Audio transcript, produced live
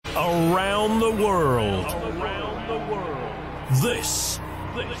around the world. This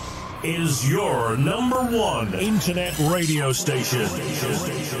is your number one internet radio station.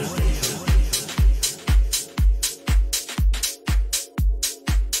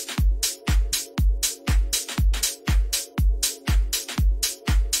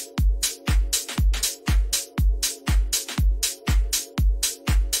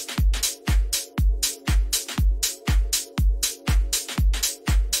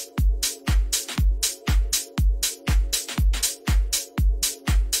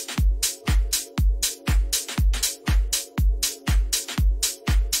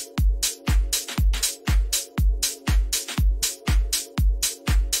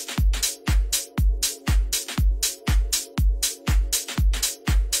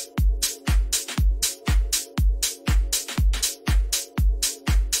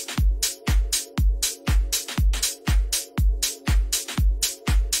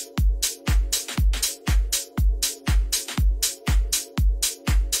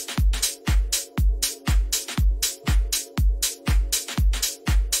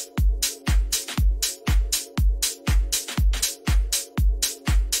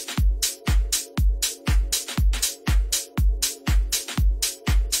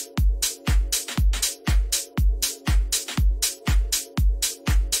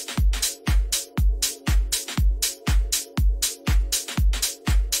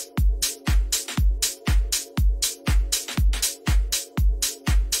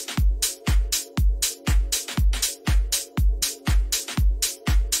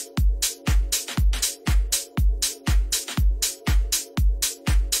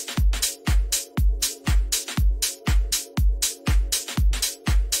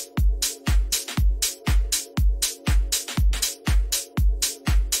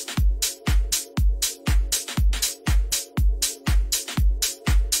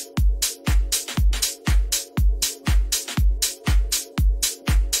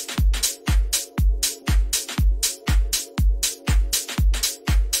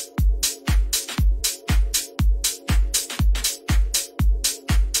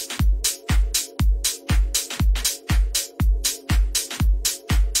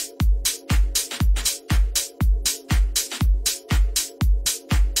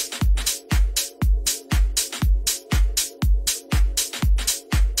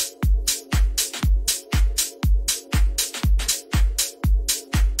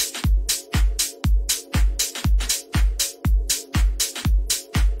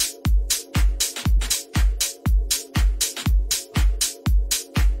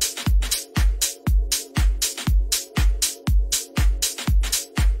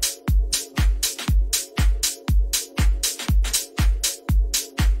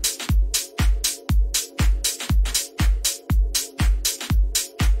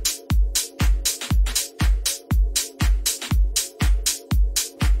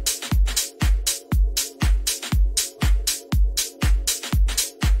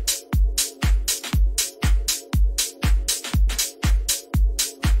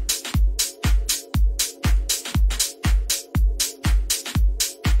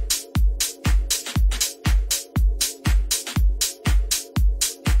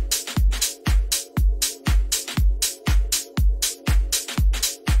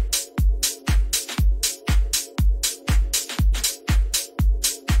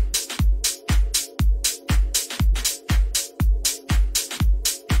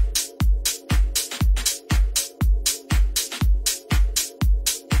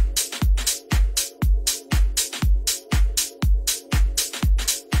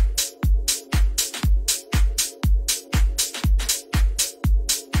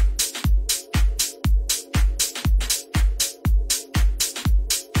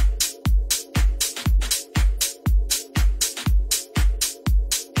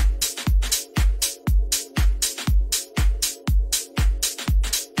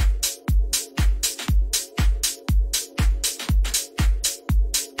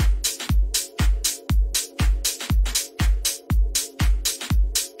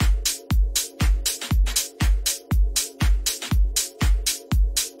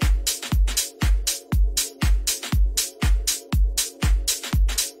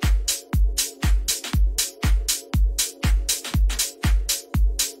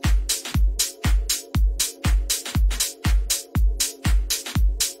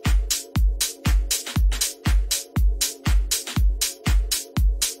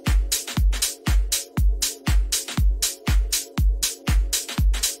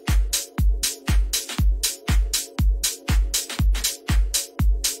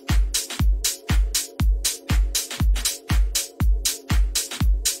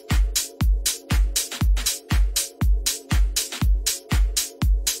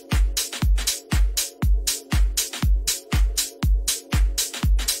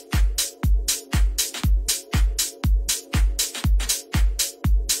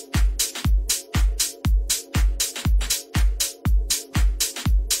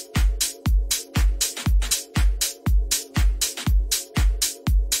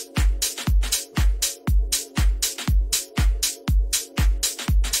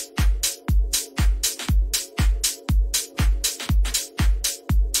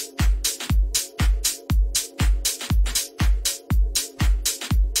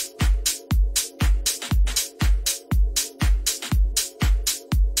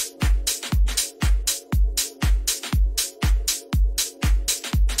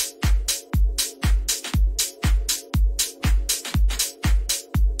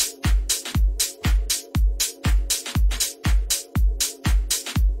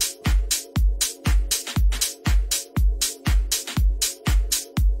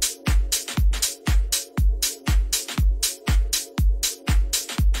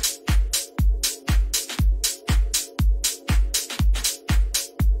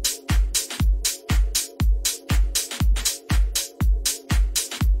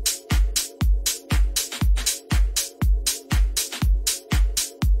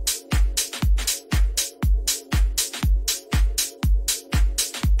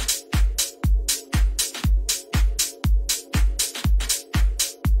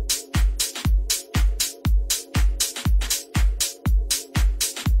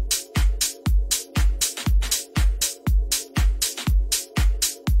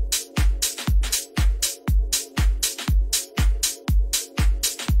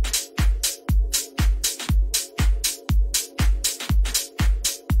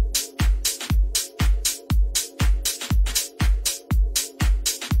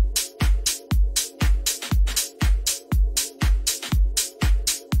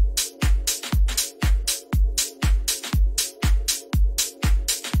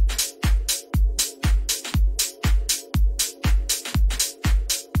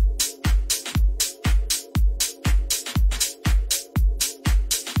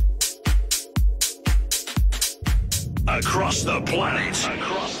 across the planet.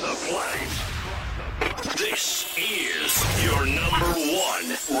 This is your number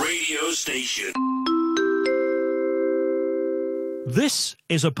one radio station. This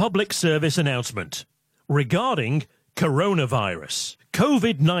is a public service announcement regarding coronavirus.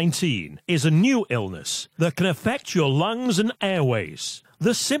 COVID-19 is a new illness that can affect your lungs and airways,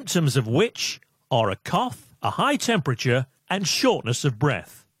 the symptoms of which are a cough, a high temperature, and shortness of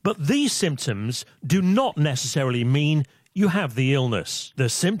breath. But these symptoms do not necessarily mean you have the illness. The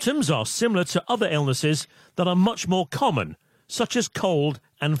symptoms are similar to other illnesses that are much more common, such as cold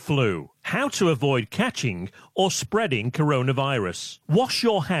and flu. How to avoid catching or spreading coronavirus. Wash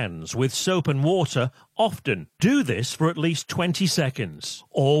your hands with soap and water often. Do this for at least 20 seconds.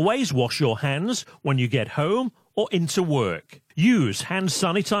 Always wash your hands when you get home or into work. Use hand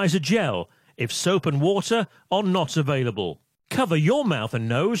sanitizer gel if soap and water are not available. Cover your mouth and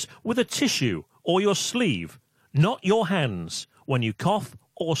nose with a tissue or your sleeve, not your hands, when you cough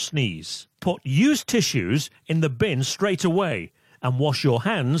or sneeze. Put used tissues in the bin straight away and wash your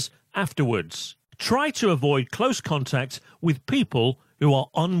hands afterwards. Try to avoid close contact with people who are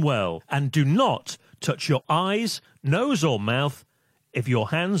unwell, and do not touch your eyes, nose or mouth if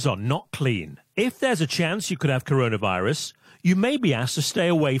your hands are not clean. If there's a chance you could have coronavirus, you may be asked to stay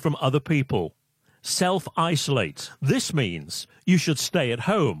away from other people. Self-isolate. This means you should stay at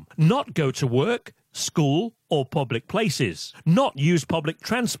home, not go to work, school or public places, not use public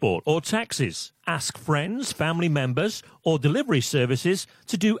transport or taxis. Ask friends, family members or delivery services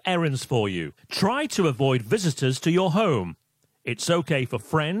to do errands for you. Try to avoid visitors to your home. It's okay for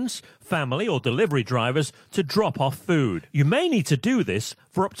friends, family or delivery drivers to drop off food. You may need to do this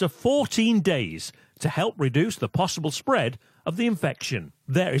for up to 14 days to help reduce the possible spread of the infection.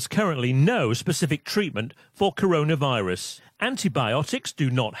 There is currently no specific treatment for coronavirus. Antibiotics do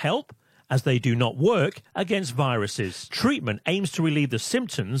not help, as they do not work against viruses. Treatment aims to relieve the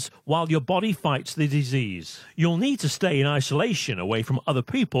symptoms while your body fights the disease. You'll need to stay in isolation away from other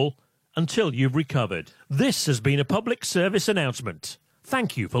people until you've recovered. This has been a public service announcement.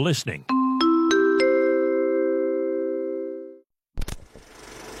 Thank you for listening.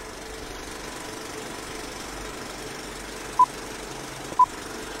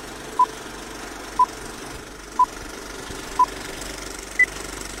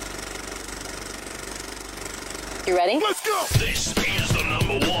 You ready? Let's go! This is the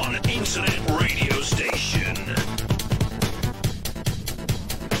number one internet radio station.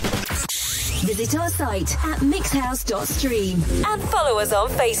 Visit our site at mixhouse.stream and follow us on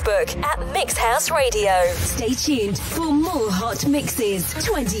Facebook at Mixhouse Radio. Stay tuned for more hot mixes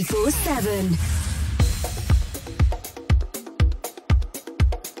 24/7.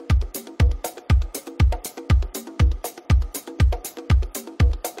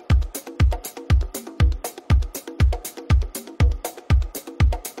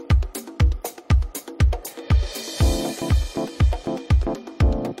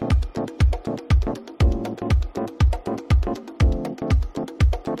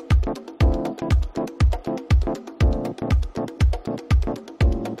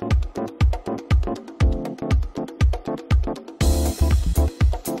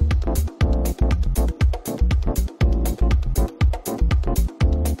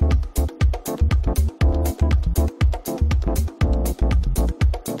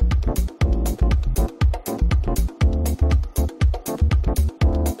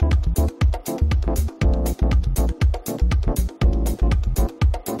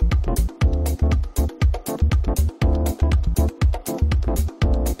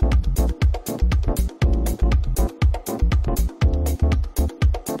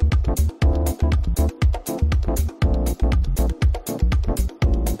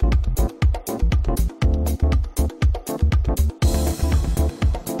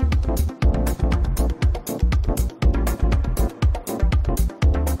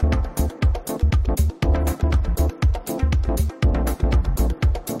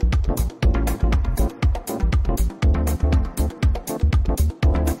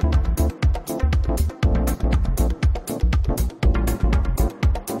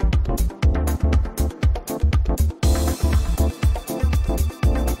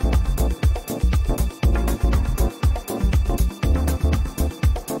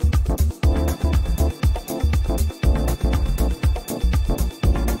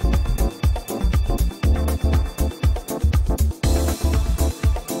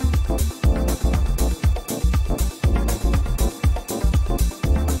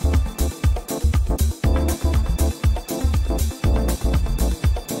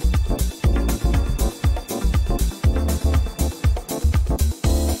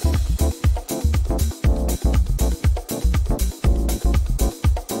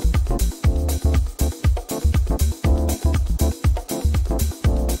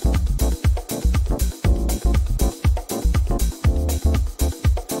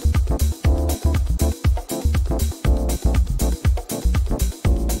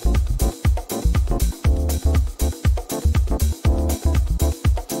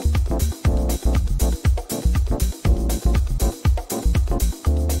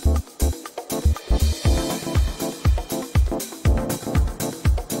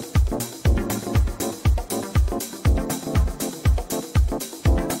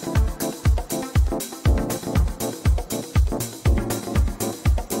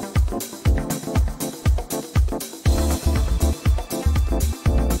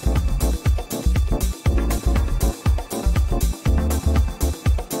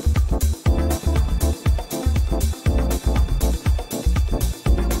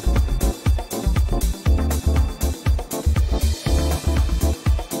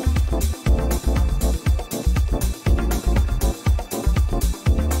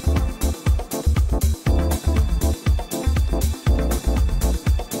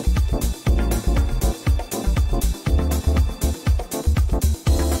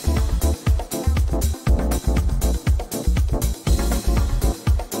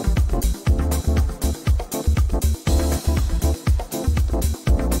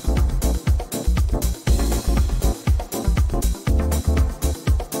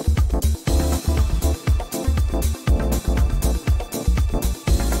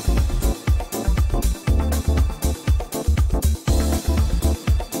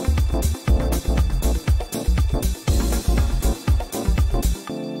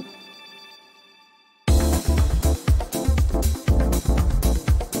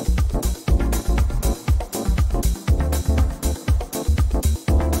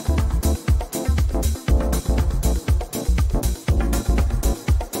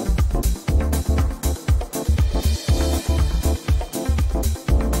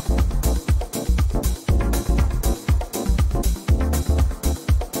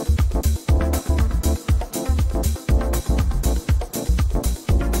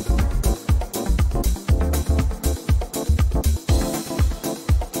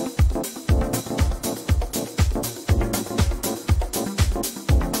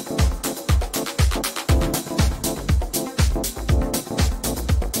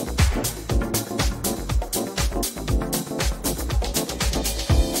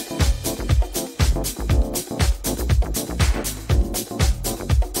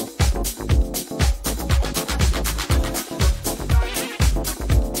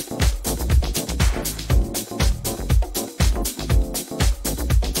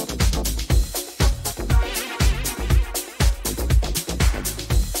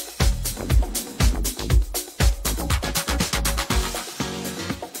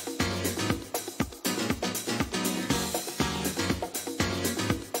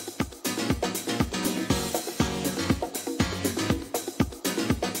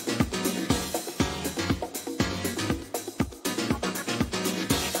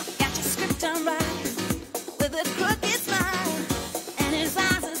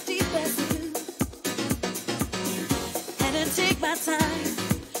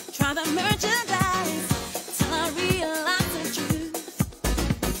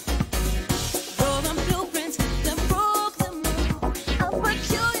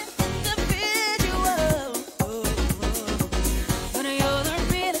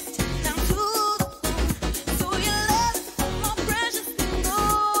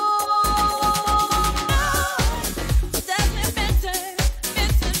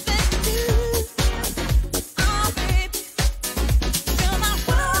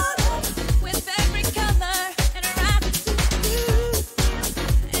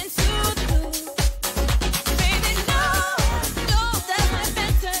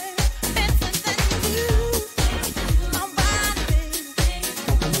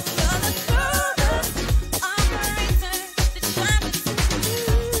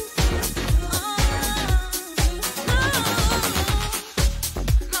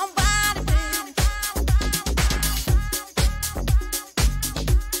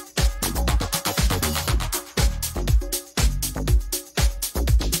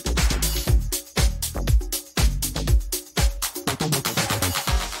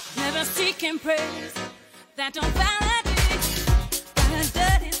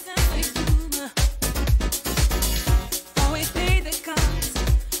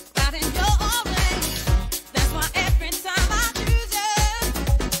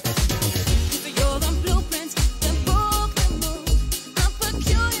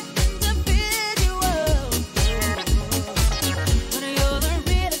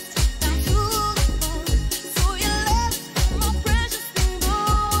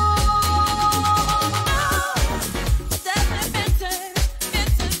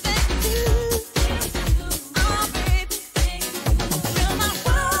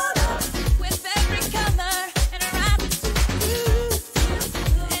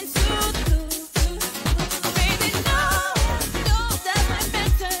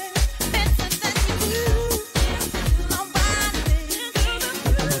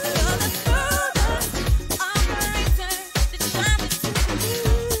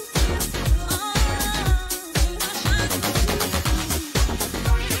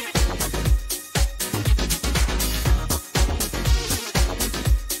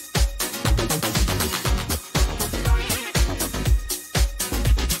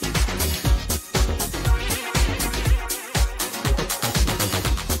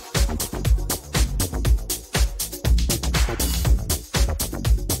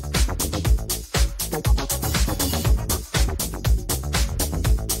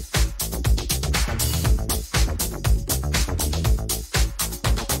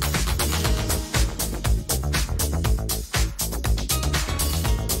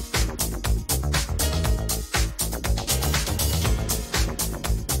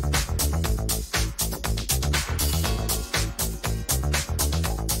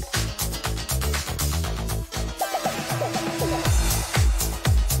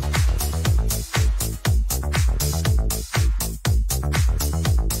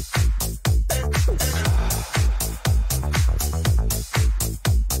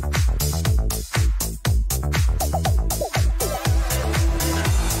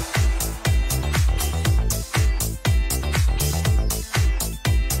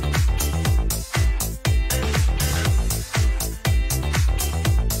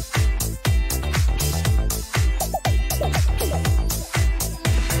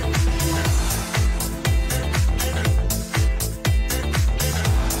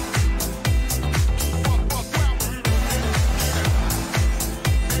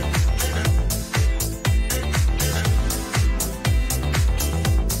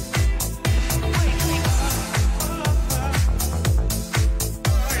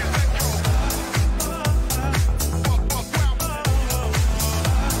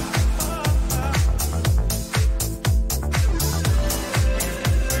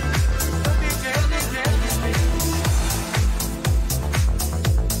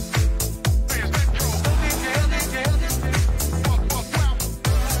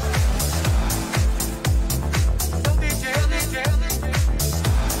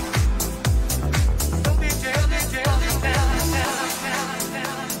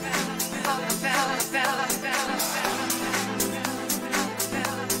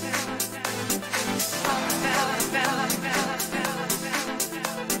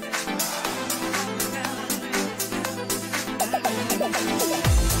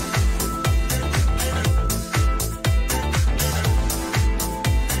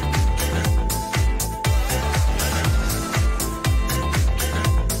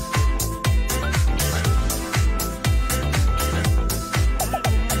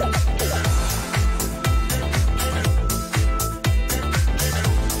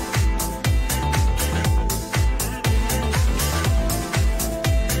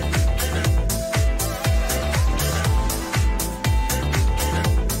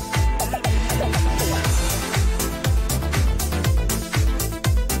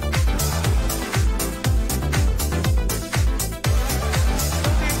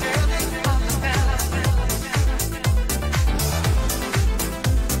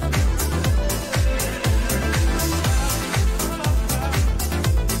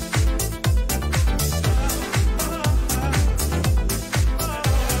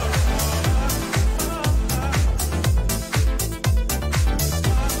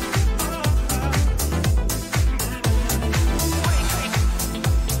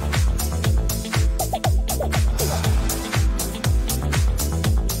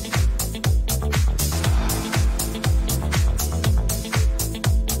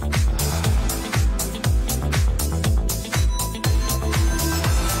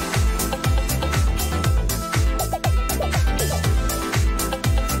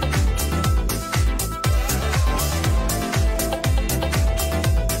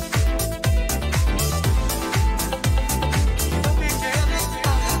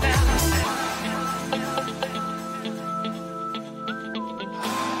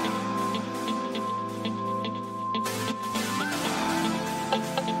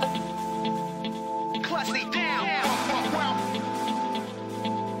 Clutchy down.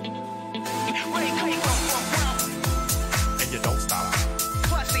 And you don't stop.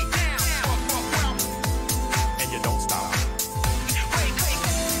 Clutchy down. And you don't stop.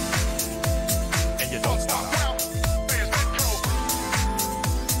 And you don't stop.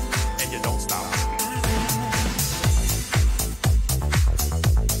 And you don't stop.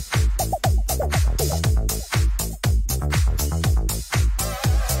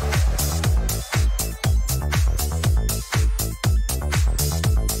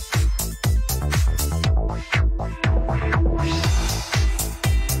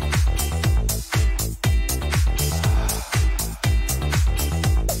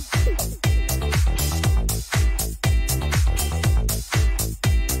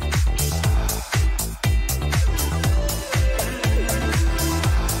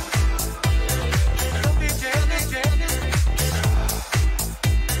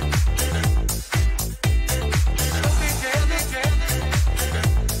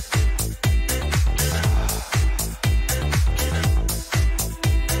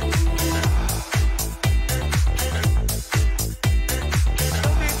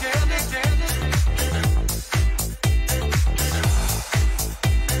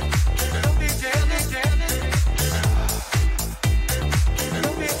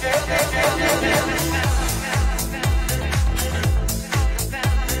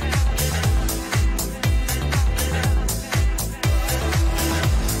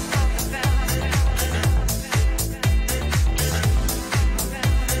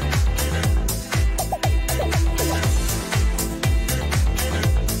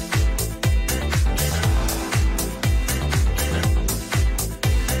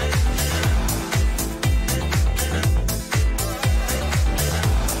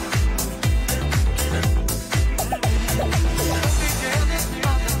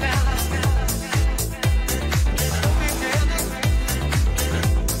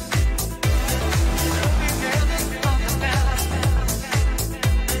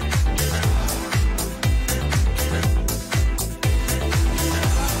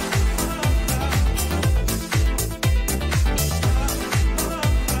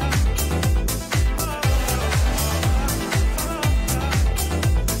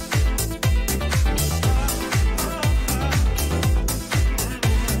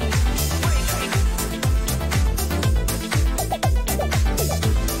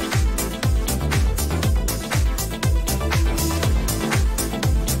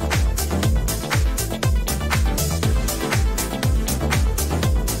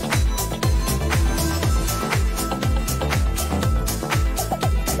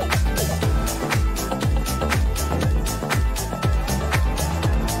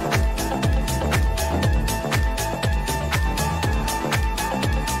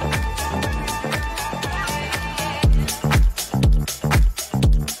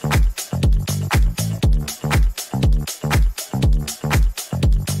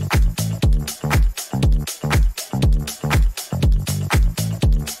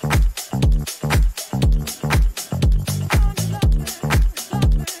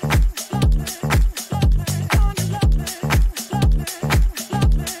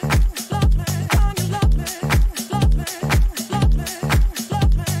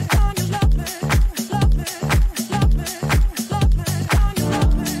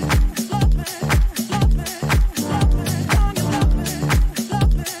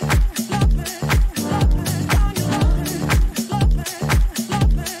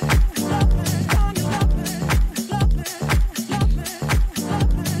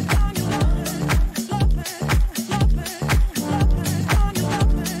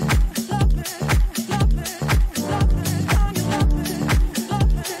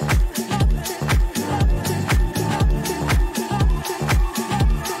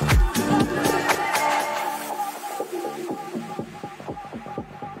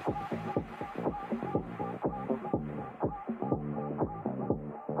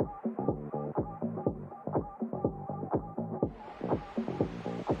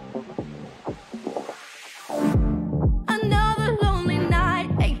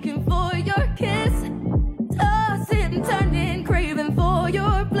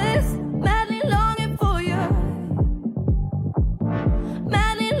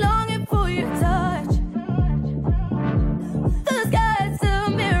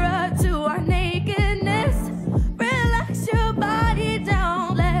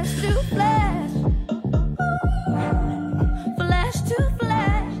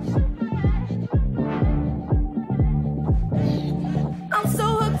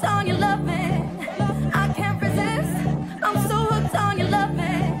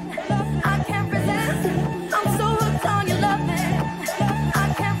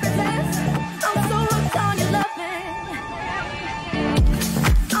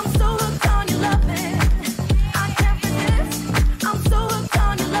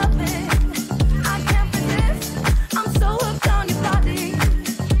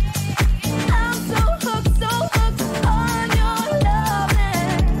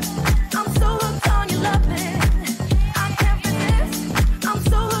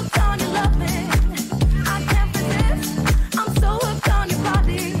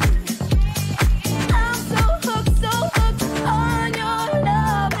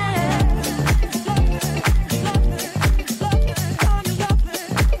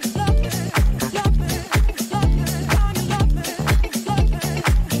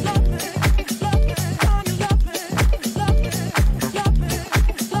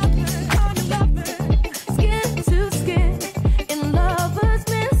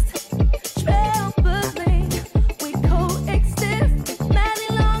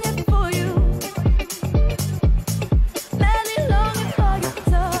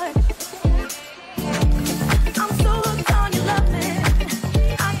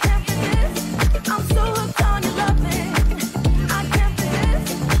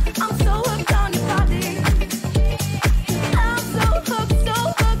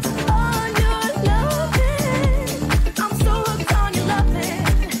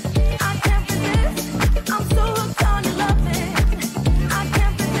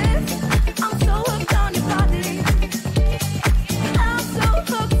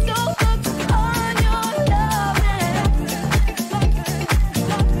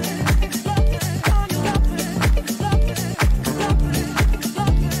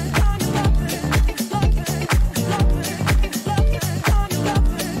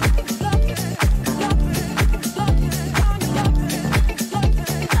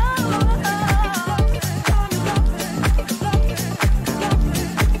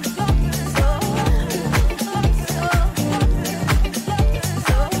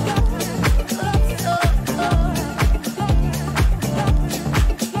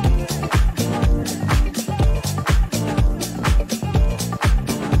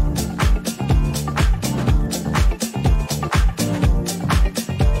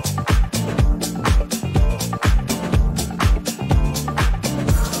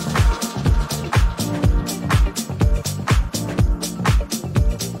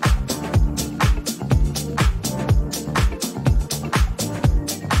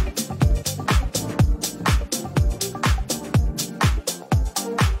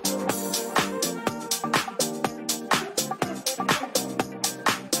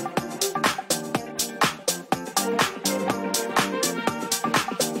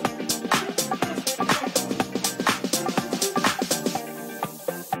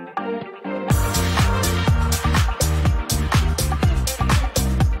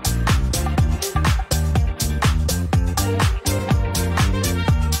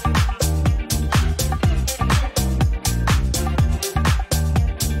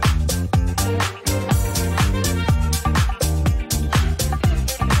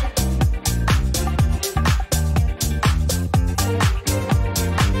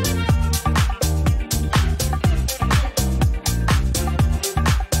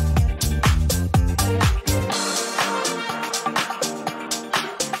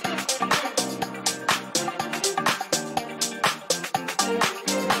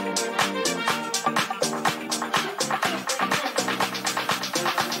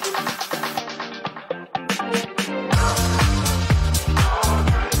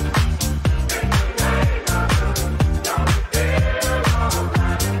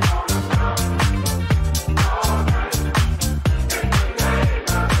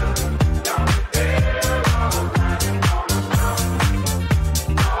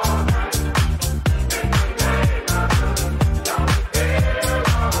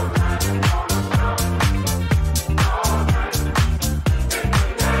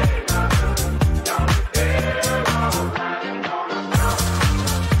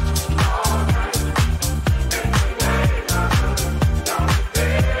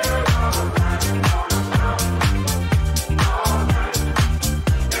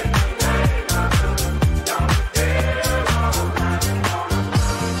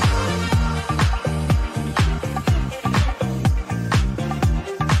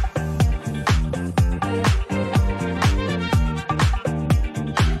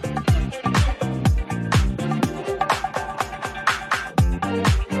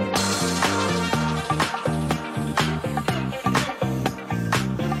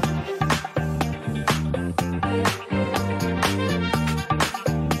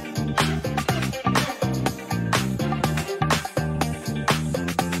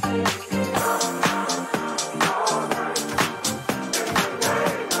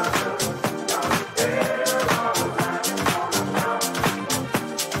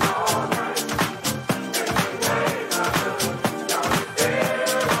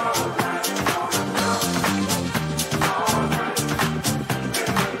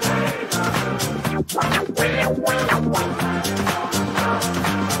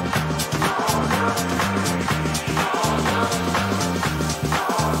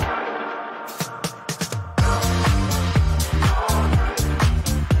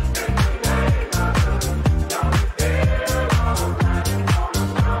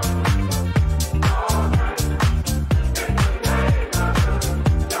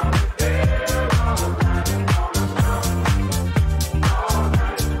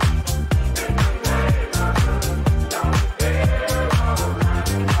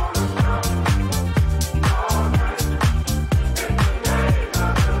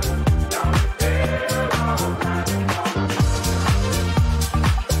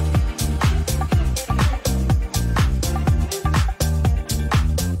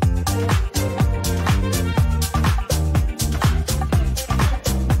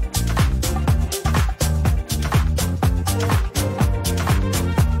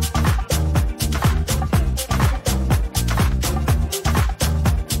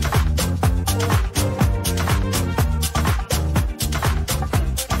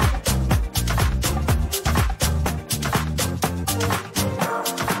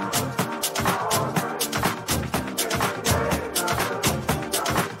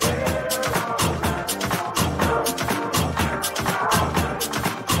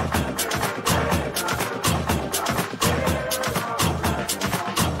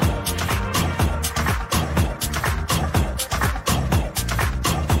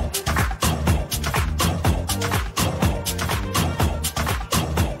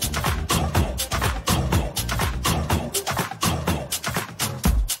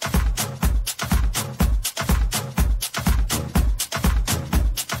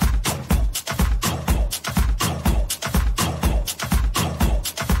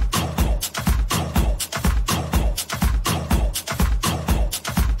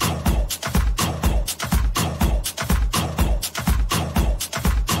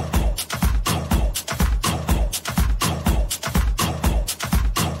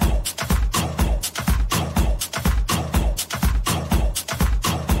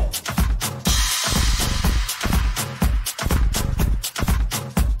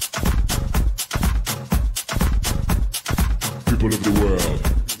 People of the world,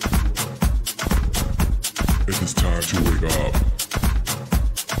 it is time to wake up.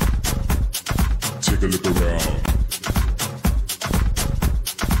 Take a look around.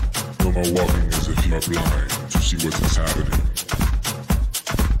 No more walking as if you are blind to see what is happening.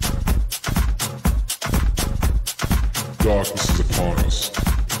 Darkness is upon us,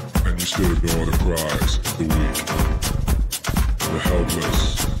 and you still ignore the cries of the weak, the helpless,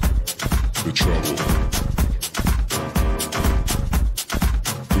 the troubled.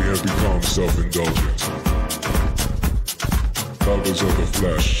 We have become self-indulgent, lovers of the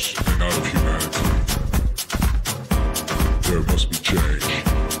flesh and not of humanity. There must be change.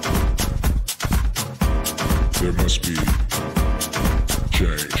 There must be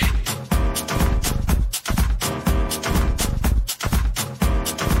change.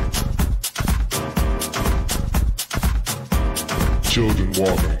 Children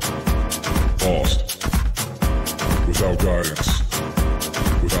walking, lost, without guidance,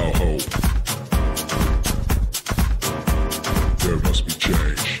 without hope. There must be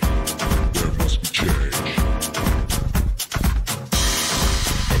change. There must be change.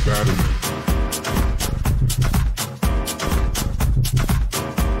 Abandonment.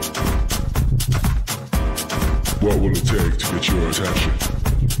 What will it take to get your attention?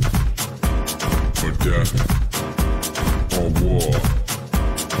 Or death? Or war?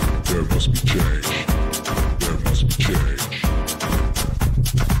 There must be change. There must be change.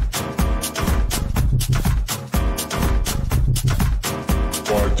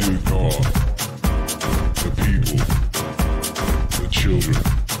 Why do you ignore the people, the children?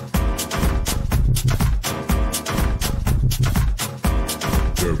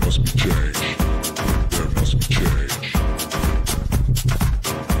 There must be change. There must be change.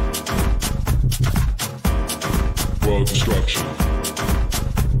 World destruction.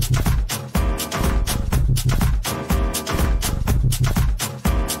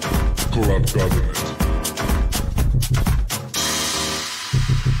 Corrupt government.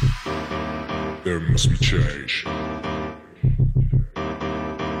 There must be change.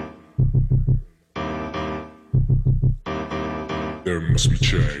 There must be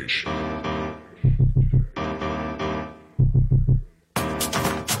change.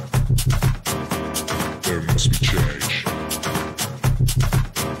 There must be change.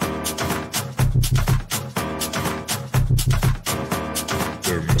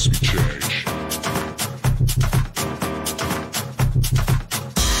 There must be change.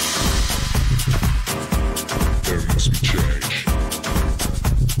 There must be change.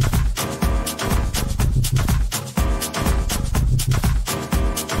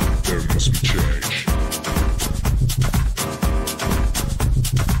 There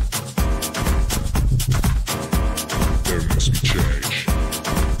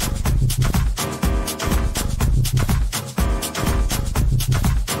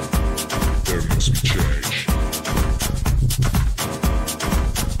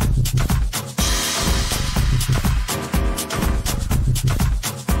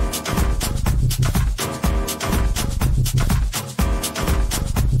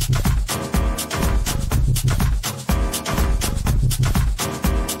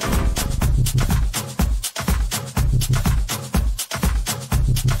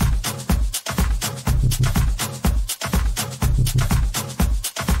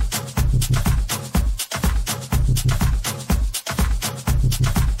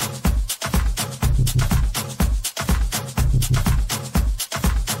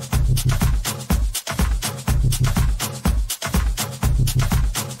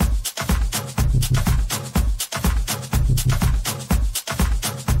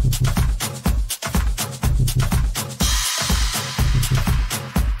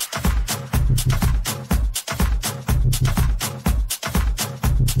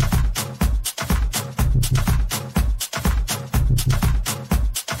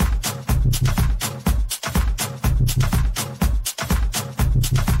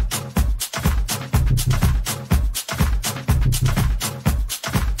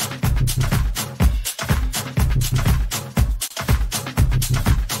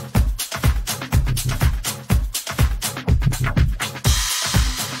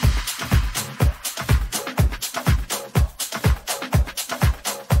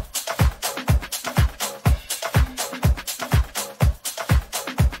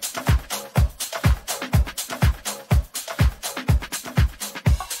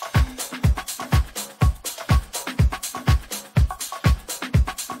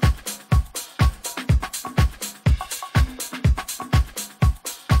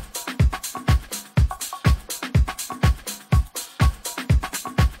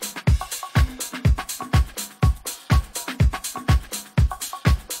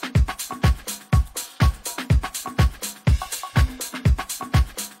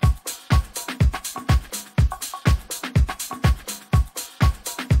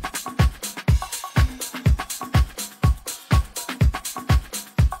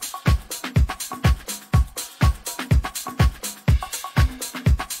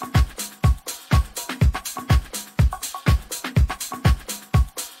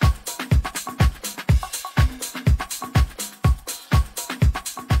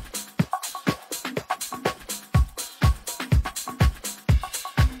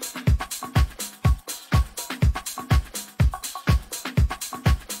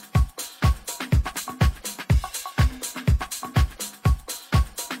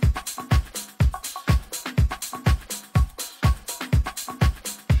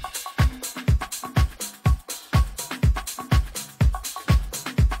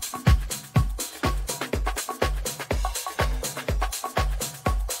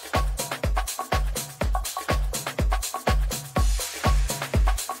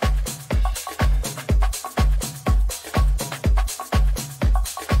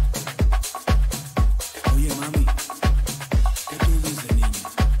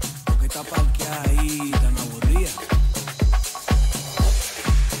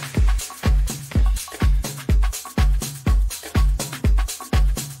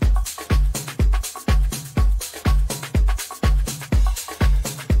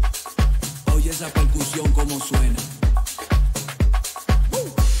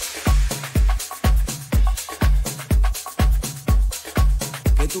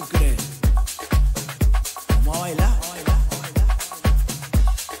tú crees? Vamos a bailar.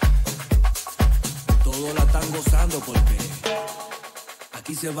 Todos la están gozando porque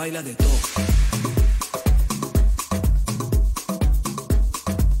aquí se baila de todo.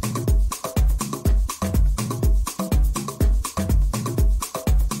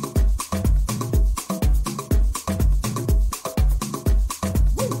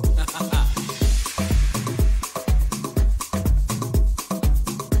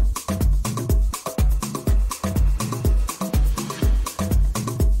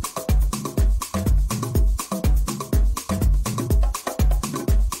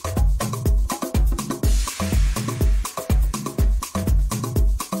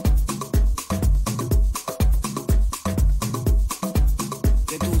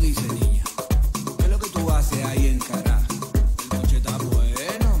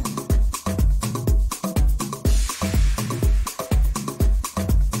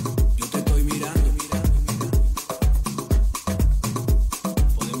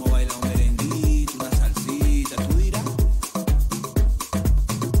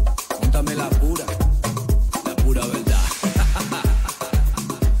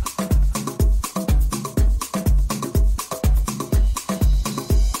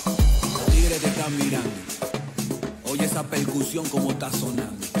 Como está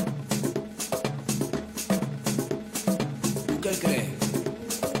sonando. ¿Tú qué crees?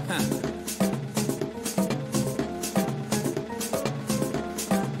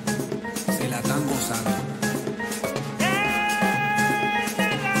 Se la están gozando.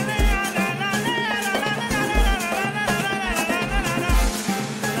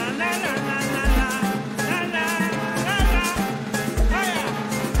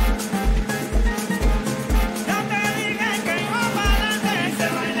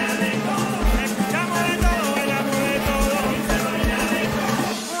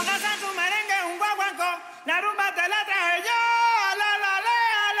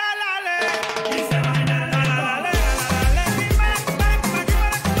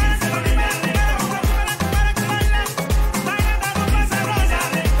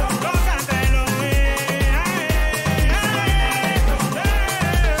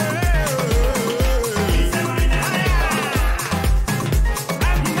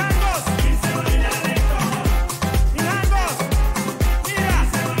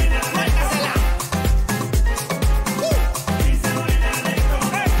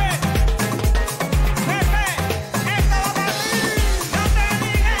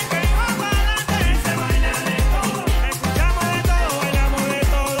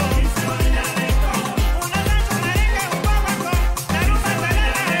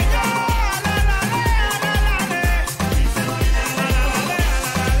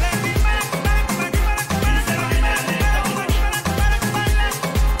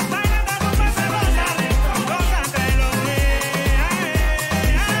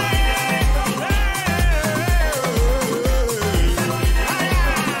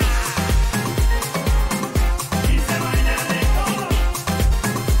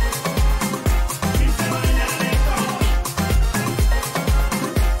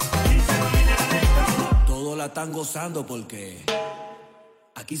 Están gozando porque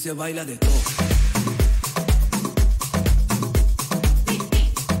aquí se baila de todo.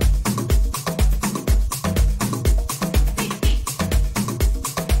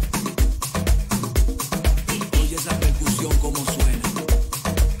 Oye esa percusión como suena.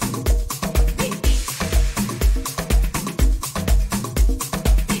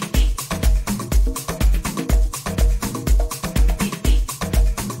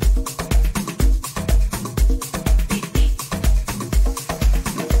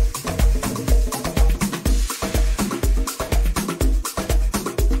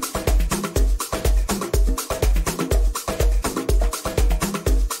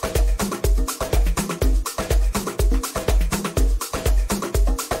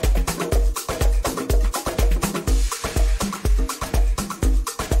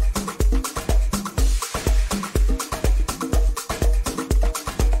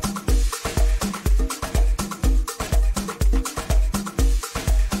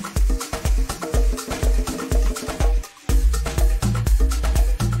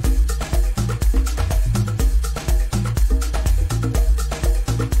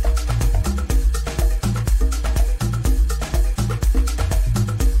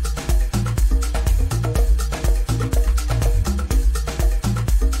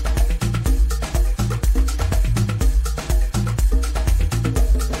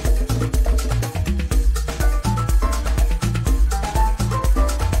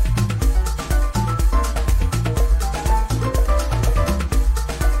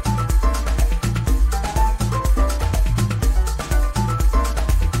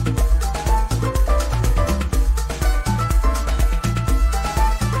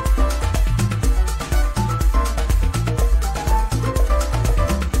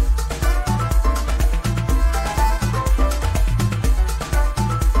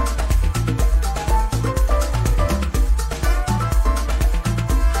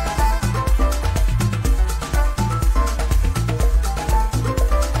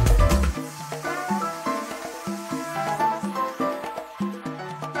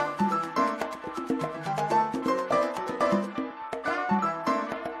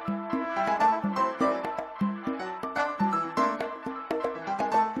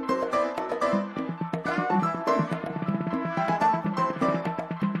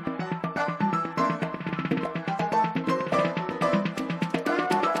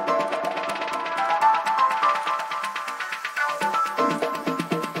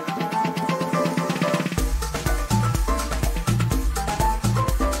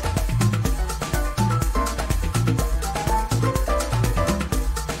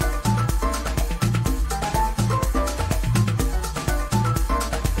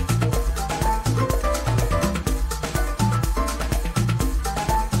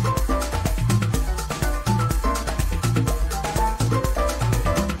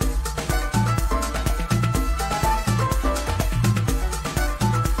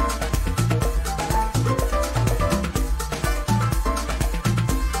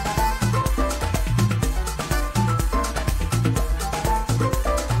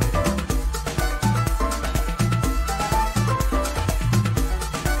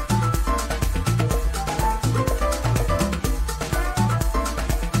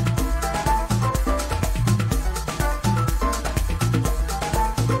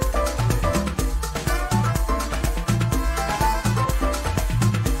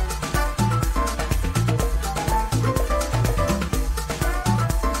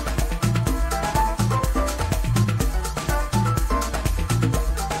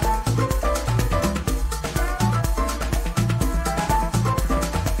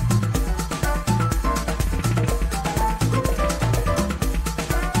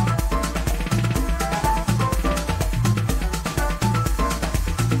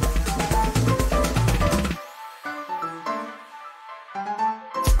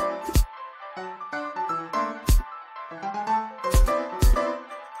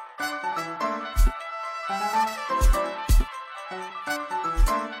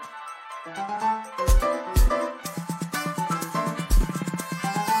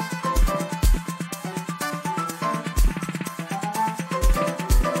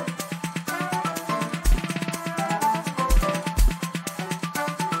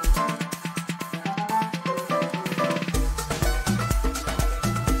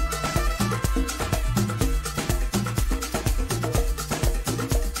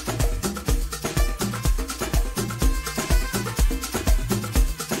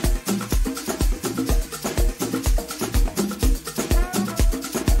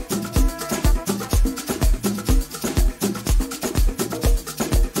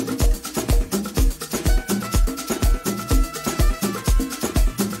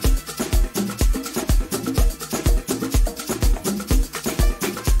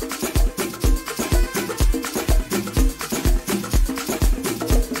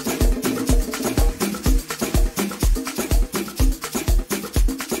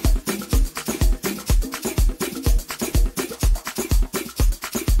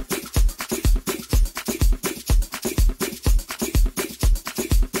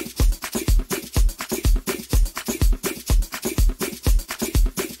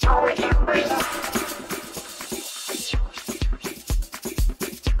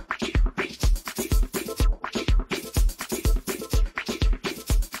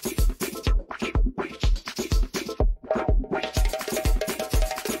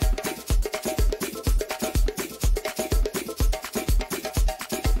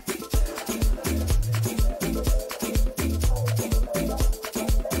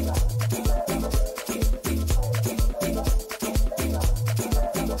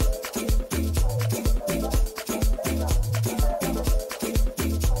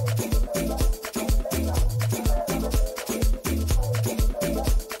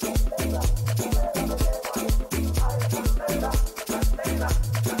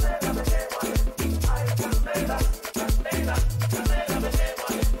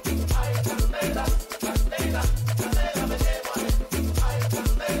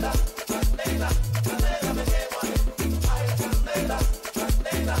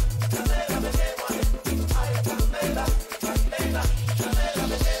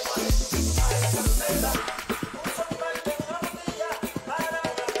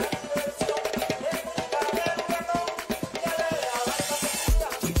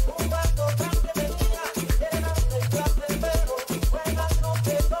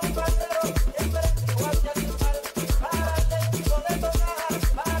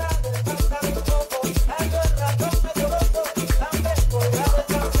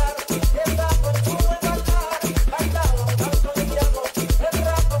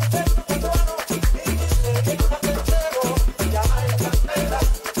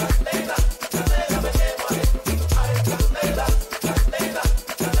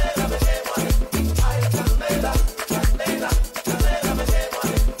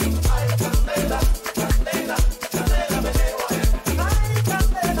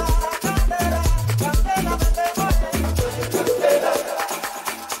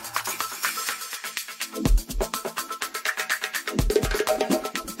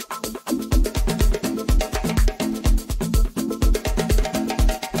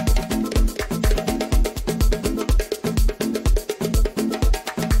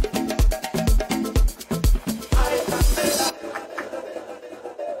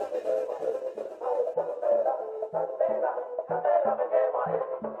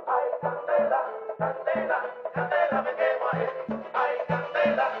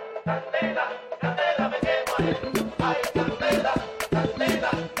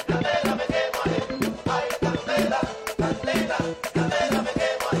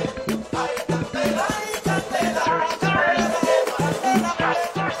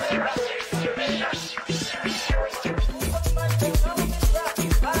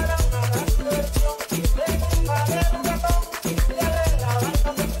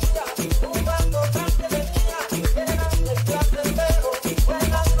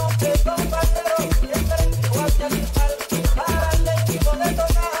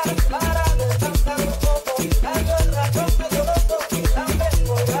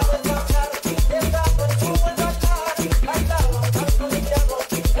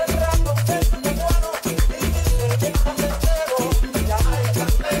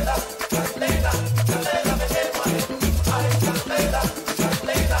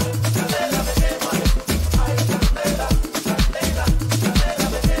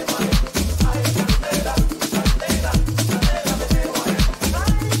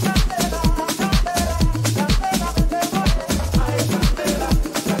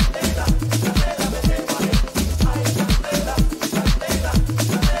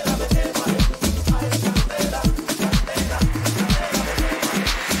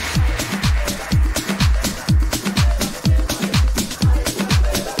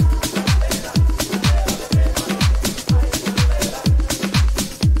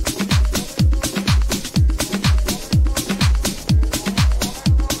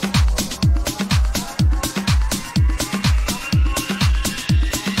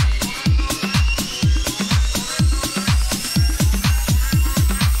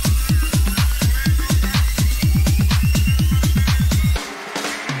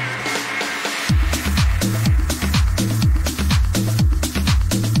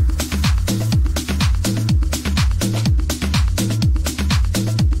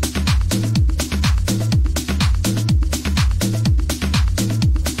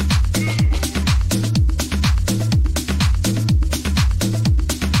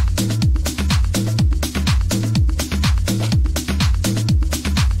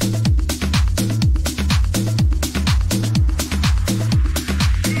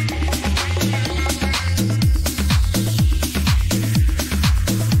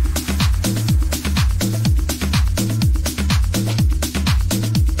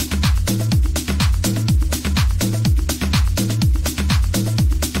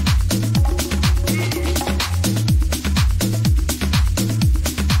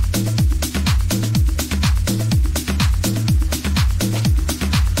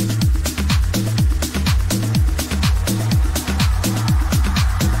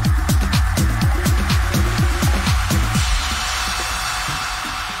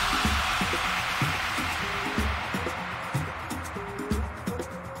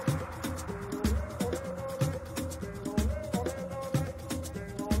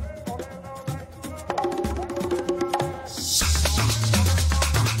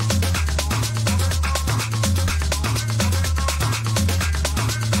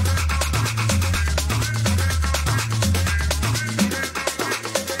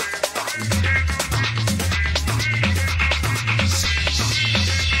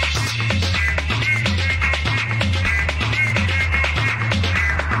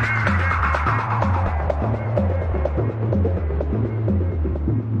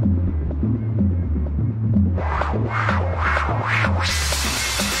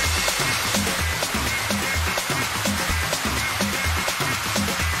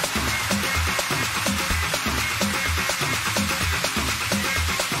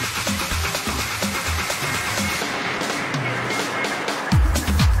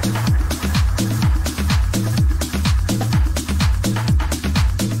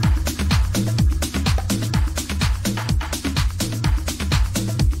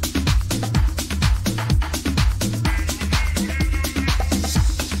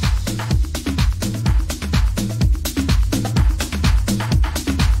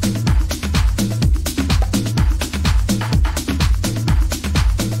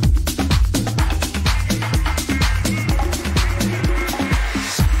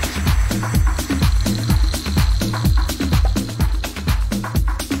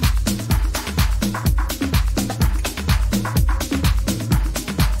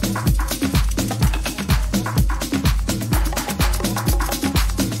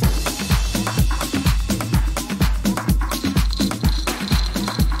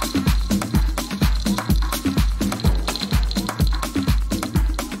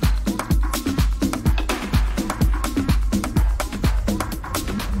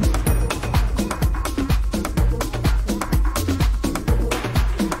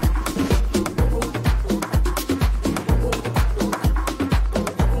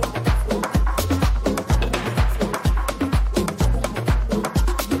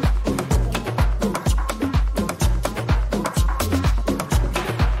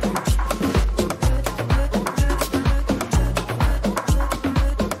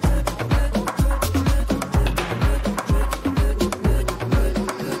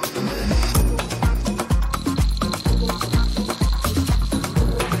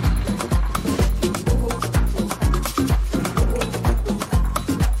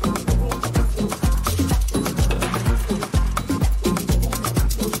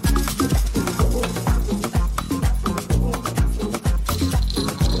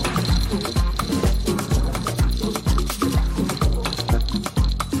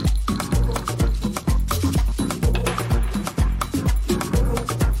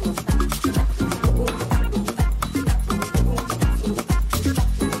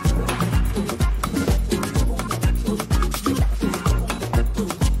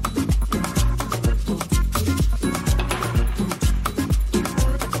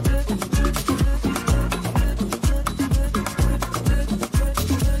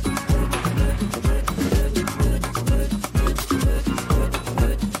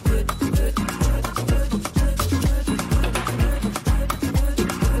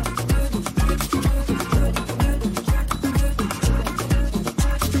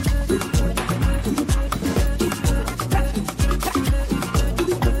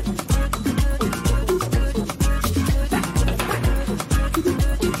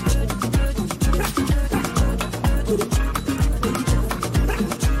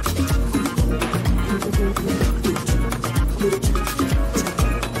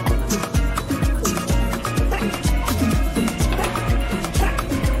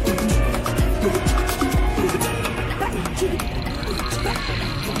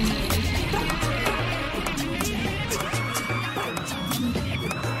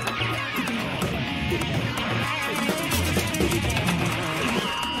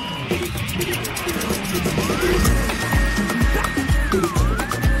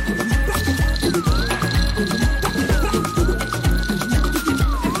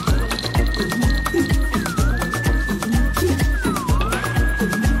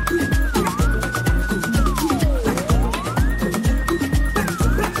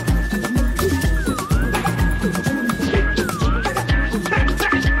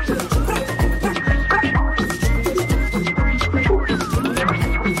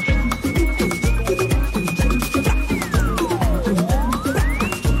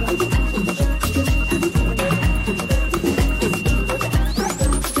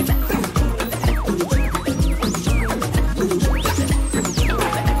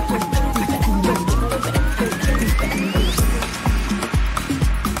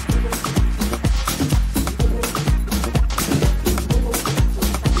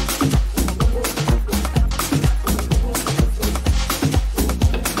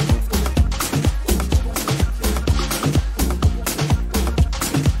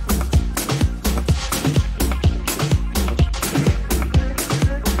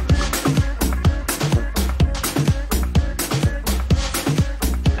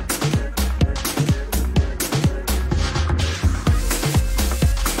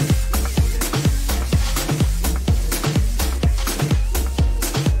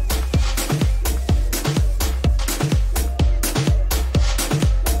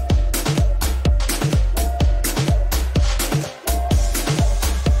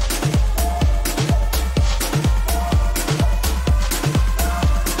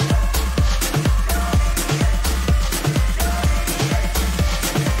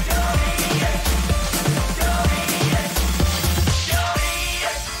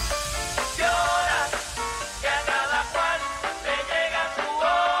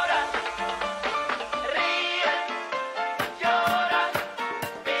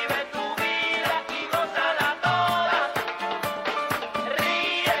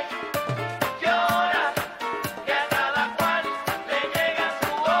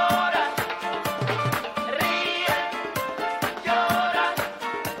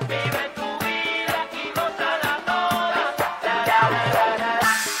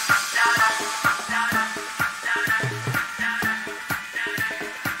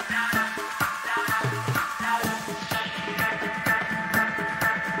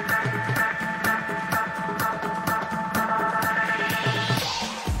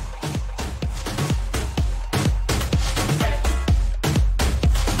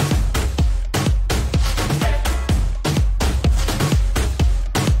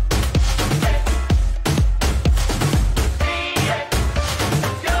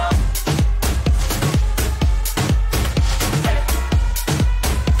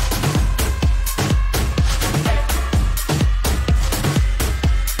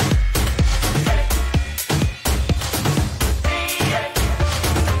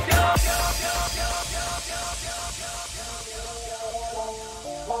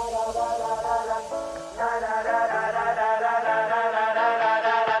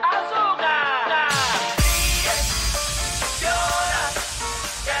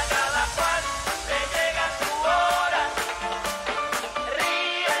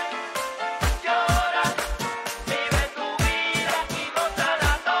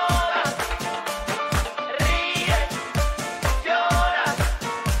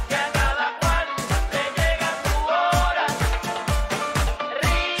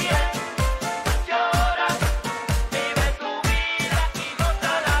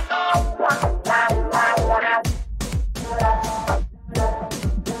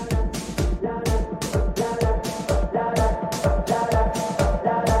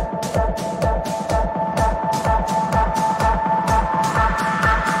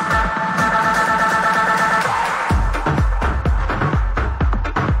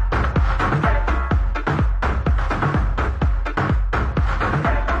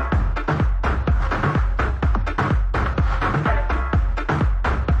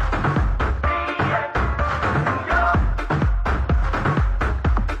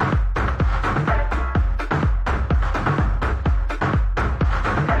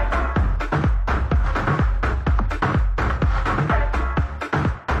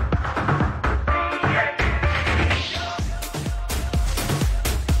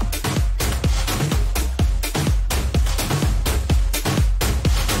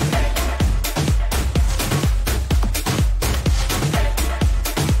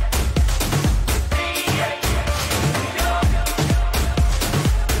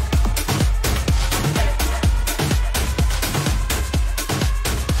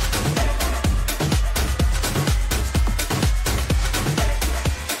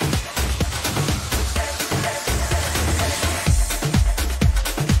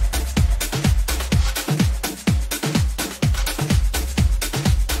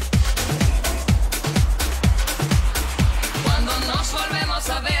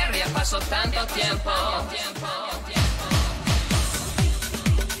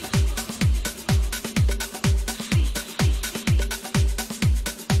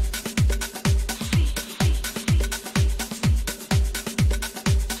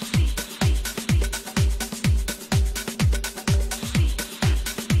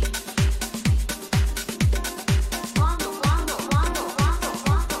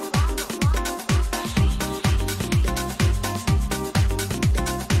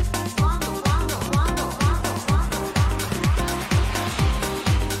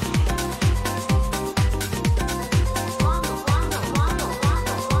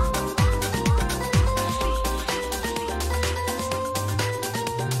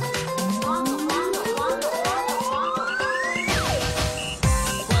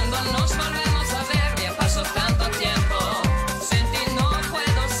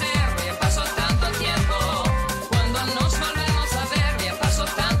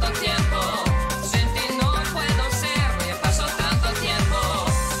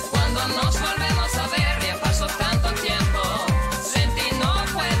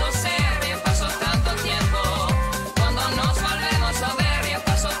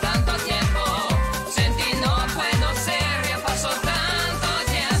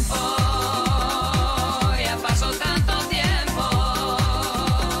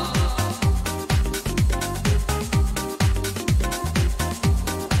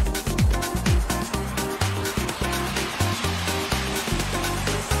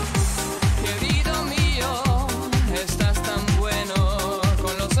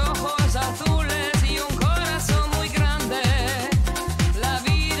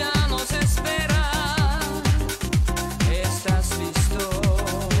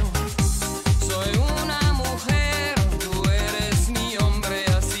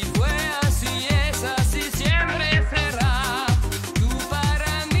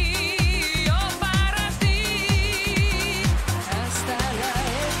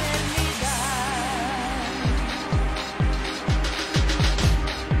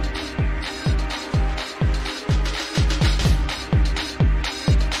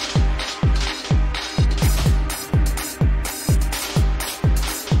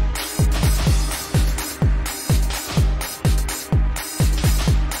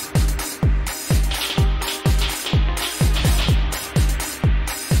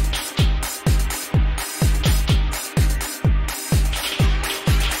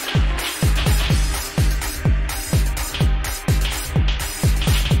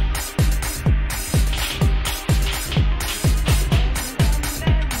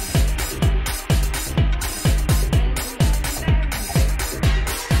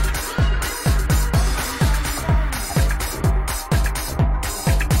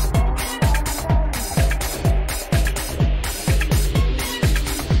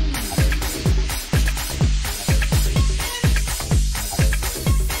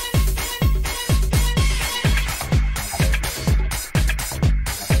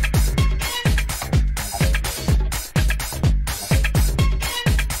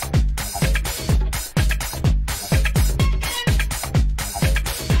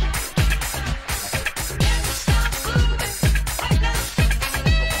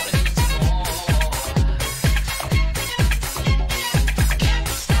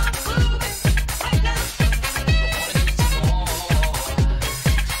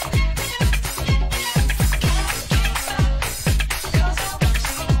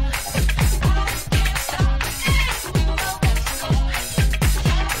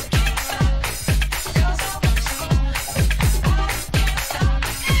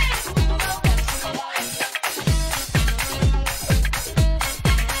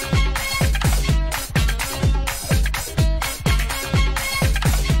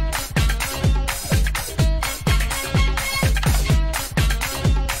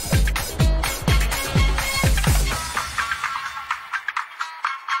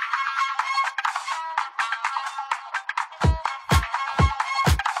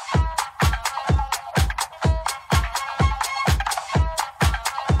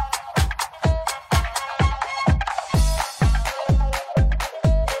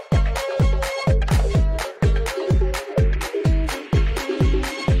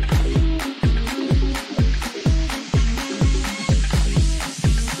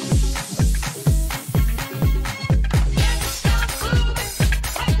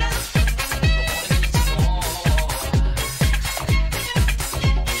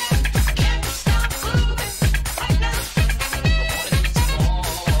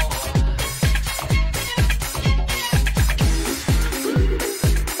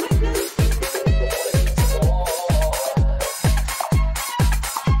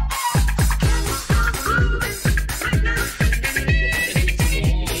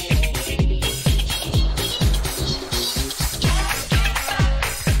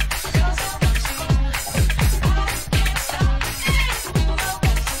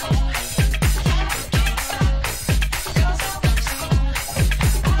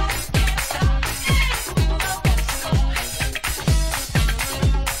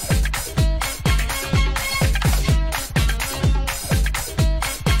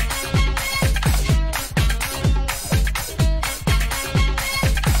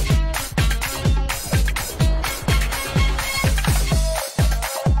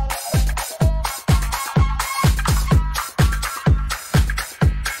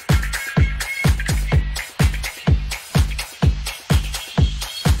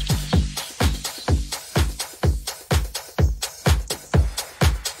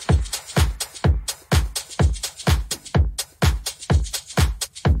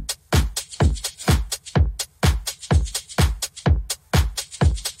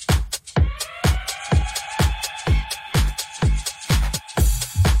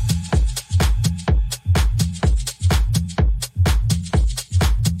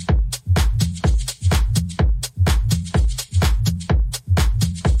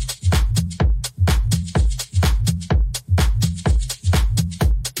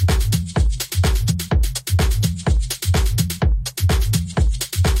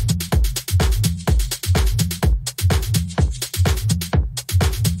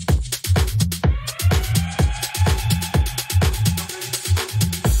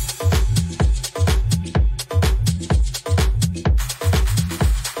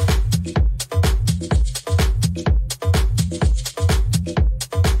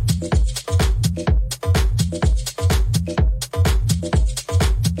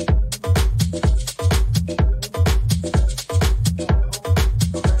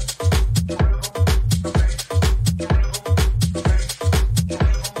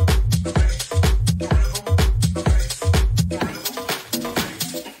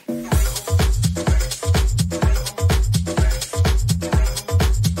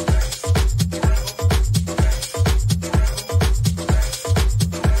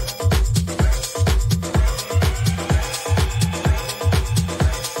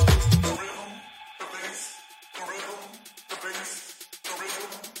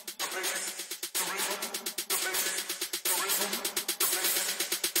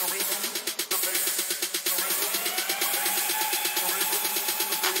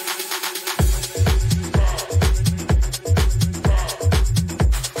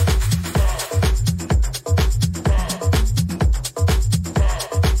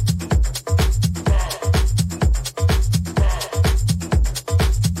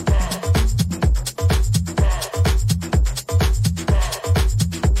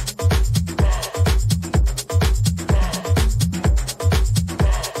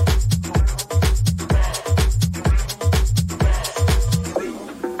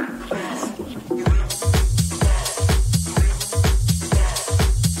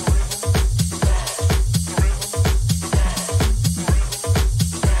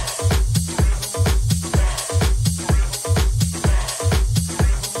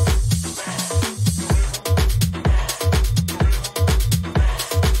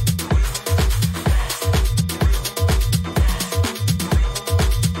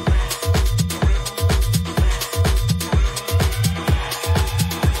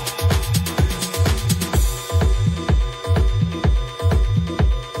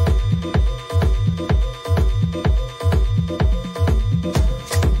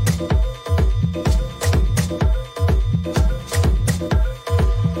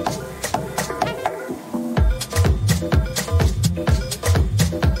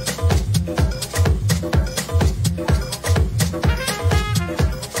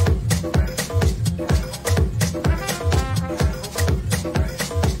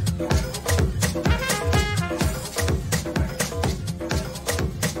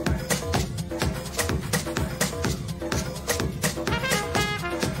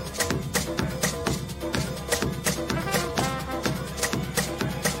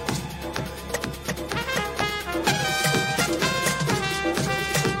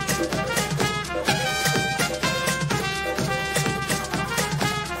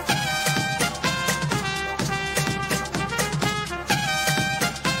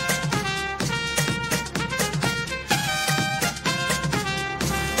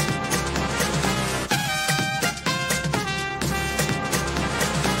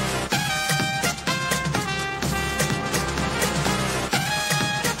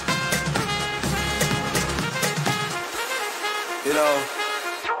 know,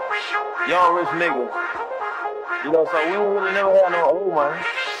 young rich nigga. You know, so we really never had no old money.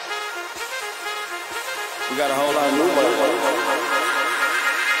 We got a whole lot of new money.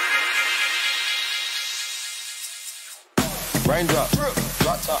 Raindrop,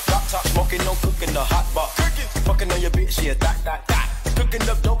 drop top, smoking, no cooking, the hot box. Fucking on your bitch, yeah, dot. Cooking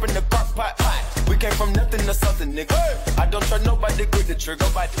up dope in the crock pot. We came from nothing to something, nigga. I don't trust nobody, grip the trigger.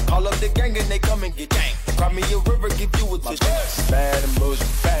 Call up the gang and they come and get gang. Cry me a river, give you a tissue. Bad and bullshit,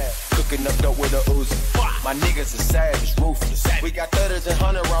 bad. Cooking up dope with a Uzi. My niggas is savage, ruthless. We got 30s and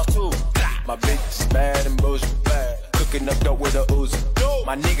 100 rounds too. My bitch is bad and bullshit, bad. Cooking up dope with a Uzi.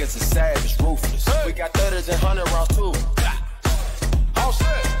 My niggas is savage, ruthless. We got 30s and 100 rounds too. All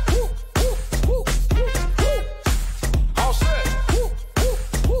set. All set.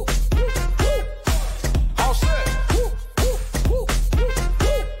 All set.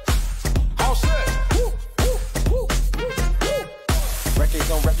 All set.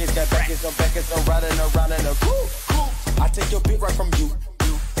 Records on records, got backers on backers, I'm riding around in a coupe. I take your beat right from you.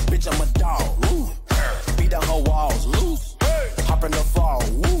 Bitch, I'm a dog. Ooh. Beat down her walls, loose. Hop in the fall,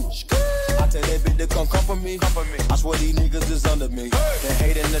 woo. I tell that bitch to come for me. I swear these niggas is under me. The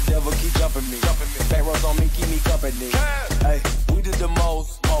hate and the devil keep jumping me. Back rows on me, keep me company. Hey, we did the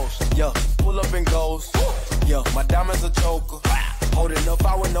most. Yeah, pull up and goes. Yeah, my diamonds a choker. Holding up,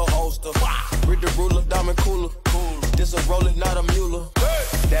 I with no holster. Read the ruler, diamond cooler. This a roller, not a mule.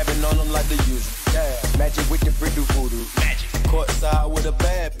 Dabbing on them like the usual. Magic with the brick do voodoo. Courtside with a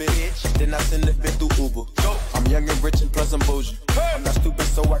bad bitch. Then I send the bitch through Uber. I'm young and rich and plus I'm bougie. I'm not stupid,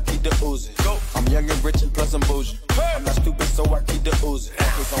 so I keep the Uzi. I'm young and rich and plus I'm bougie. I'm not stupid, so I keep the Uzi.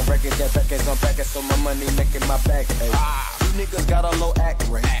 Records on records, got backers on backers, so my money making my back ache. You niggas got a low act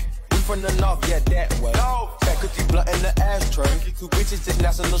rate. We from the north, yeah, that way. Fat cookie blunt in the ashtray. Two bitches just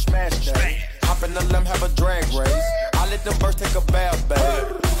national smash day. Hop in the limb, have a drag race. I let them birds take a bath,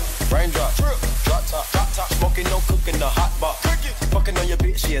 babe. Raindrop, drop top, smoking, no cooking, the hot box. Fucking on your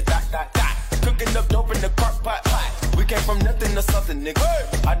bitch, yeah, dot. Cooking up dope in the crock pot. We came from nothing to something, nigga.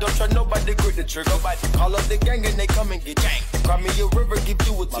 I don't trust nobody, grip the trigger. Call up the gang and they come and get gang. Cry me a river, give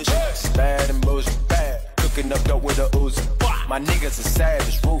you a tissue. Bad and bullshit, bad. Cooking up dope with a Uzi. My niggas is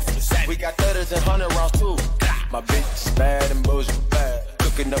savage, ruthless. We got 30s and 100 rounds too. My bitch is bad and bullshit, bad.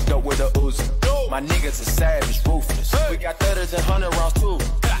 Cooking up dope with a Uzi. My niggas is savage, ruthless. We got 30s and 100 rounds too.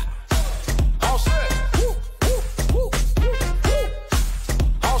 All set.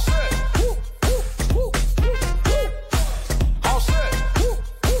 All set. All set.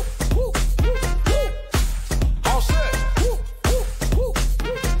 All set.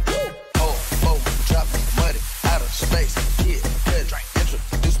 Oh, dropping money out of space. Yeah, good.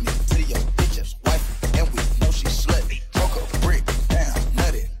 Introduce me to your bitch's wife, and we know she slutty. Broke a brick down,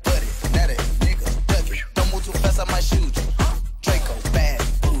 nutty, buddy, now that nigga ducky. Don't move too fast, I might shoot you. Draco, bad,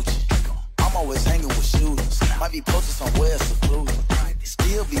 bougie. I'm always hanging with shooters. Might be posted somewhere secluded.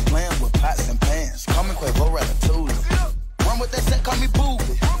 Still be playing with pots and pans. Call me Quavo Ratatouille. Run with that set, call me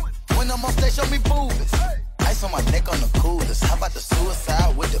Booby. When I'm on stage, show me boobies. Ice on my neck on the coolest. How about the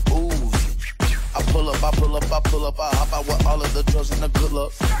suicide with the ooze? I pull up, I hop out with all of the drugs and the good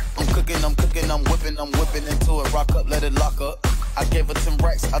luck. I'm cooking, I'm whipping into it. Rock up, let it lock up. I gave her 10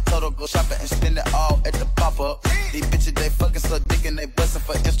 racks, I told her go shopping and spend it all at the pop-up. These bitches, they fucking suck dick and they bustin'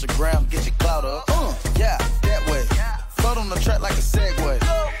 for Instagram, get your clout up. Yeah, that way. Float on the track like a Segway.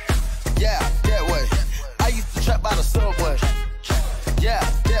 Yeah, that way. I used to trap by the subway. Yeah,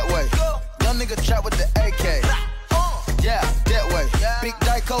 that way. Young nigga trap with the AK. Yeah, that way. Big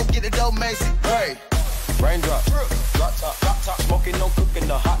Dyko, get it though, Macy. Hey. Raindrop, drop top, smoking, no cooking,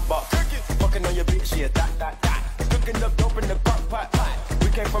 the hot box. Fucking on your bitch, yeah, dot. Cooking up dope in the crock pot. We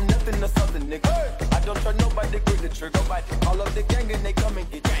came from nothing to something, nigga. I don't trust nobody, grip the trigger. Call up the gang and they come and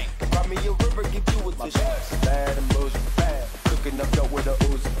get gang. Cry me a river, give you a tissue. Bad and bullshit, bad. Cooking up dope with a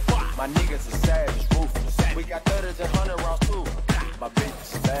Uzi. My niggas is savage, ruthless. We got 30s and 100 rounds too. My bitch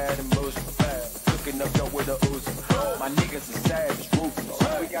is bad and bullshit, bad. Cooking up dope with a Uzi. My niggas is savage, ruthless.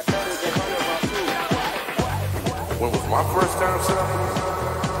 We got 30s and 100 rounds too. When was my first time selling?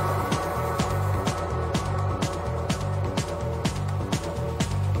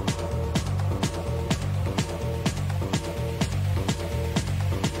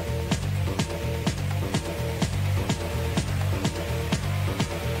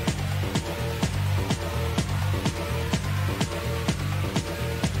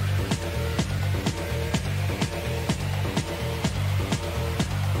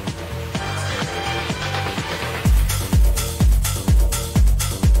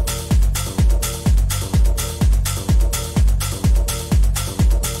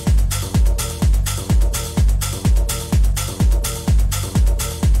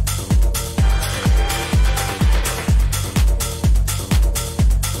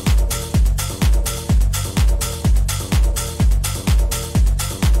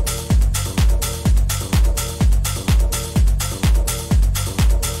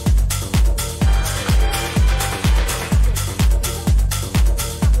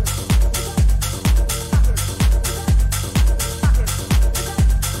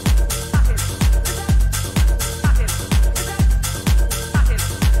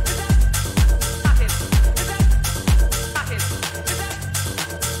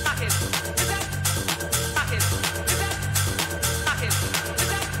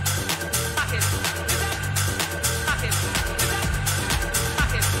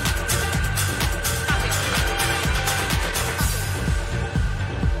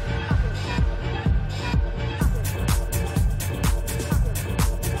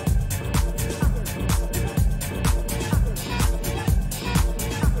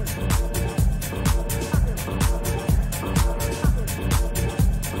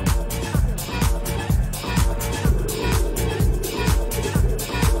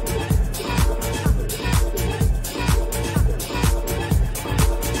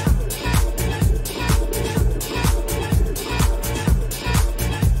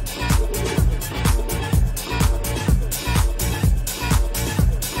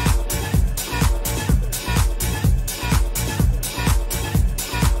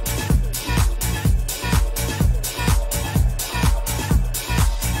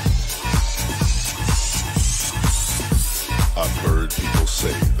 people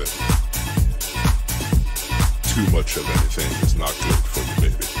say that too much of anything is not good for you,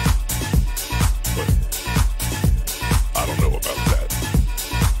 baby. But I don't know about that.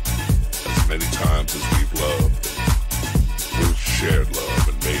 As many times as we've loved, we've shared love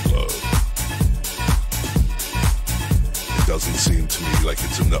and made love, it doesn't seem to me like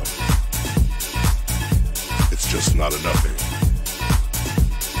it's enough. It's just not enough, baby.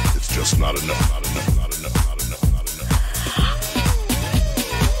 It's just not enough, not enough, not enough, not enough, not enough.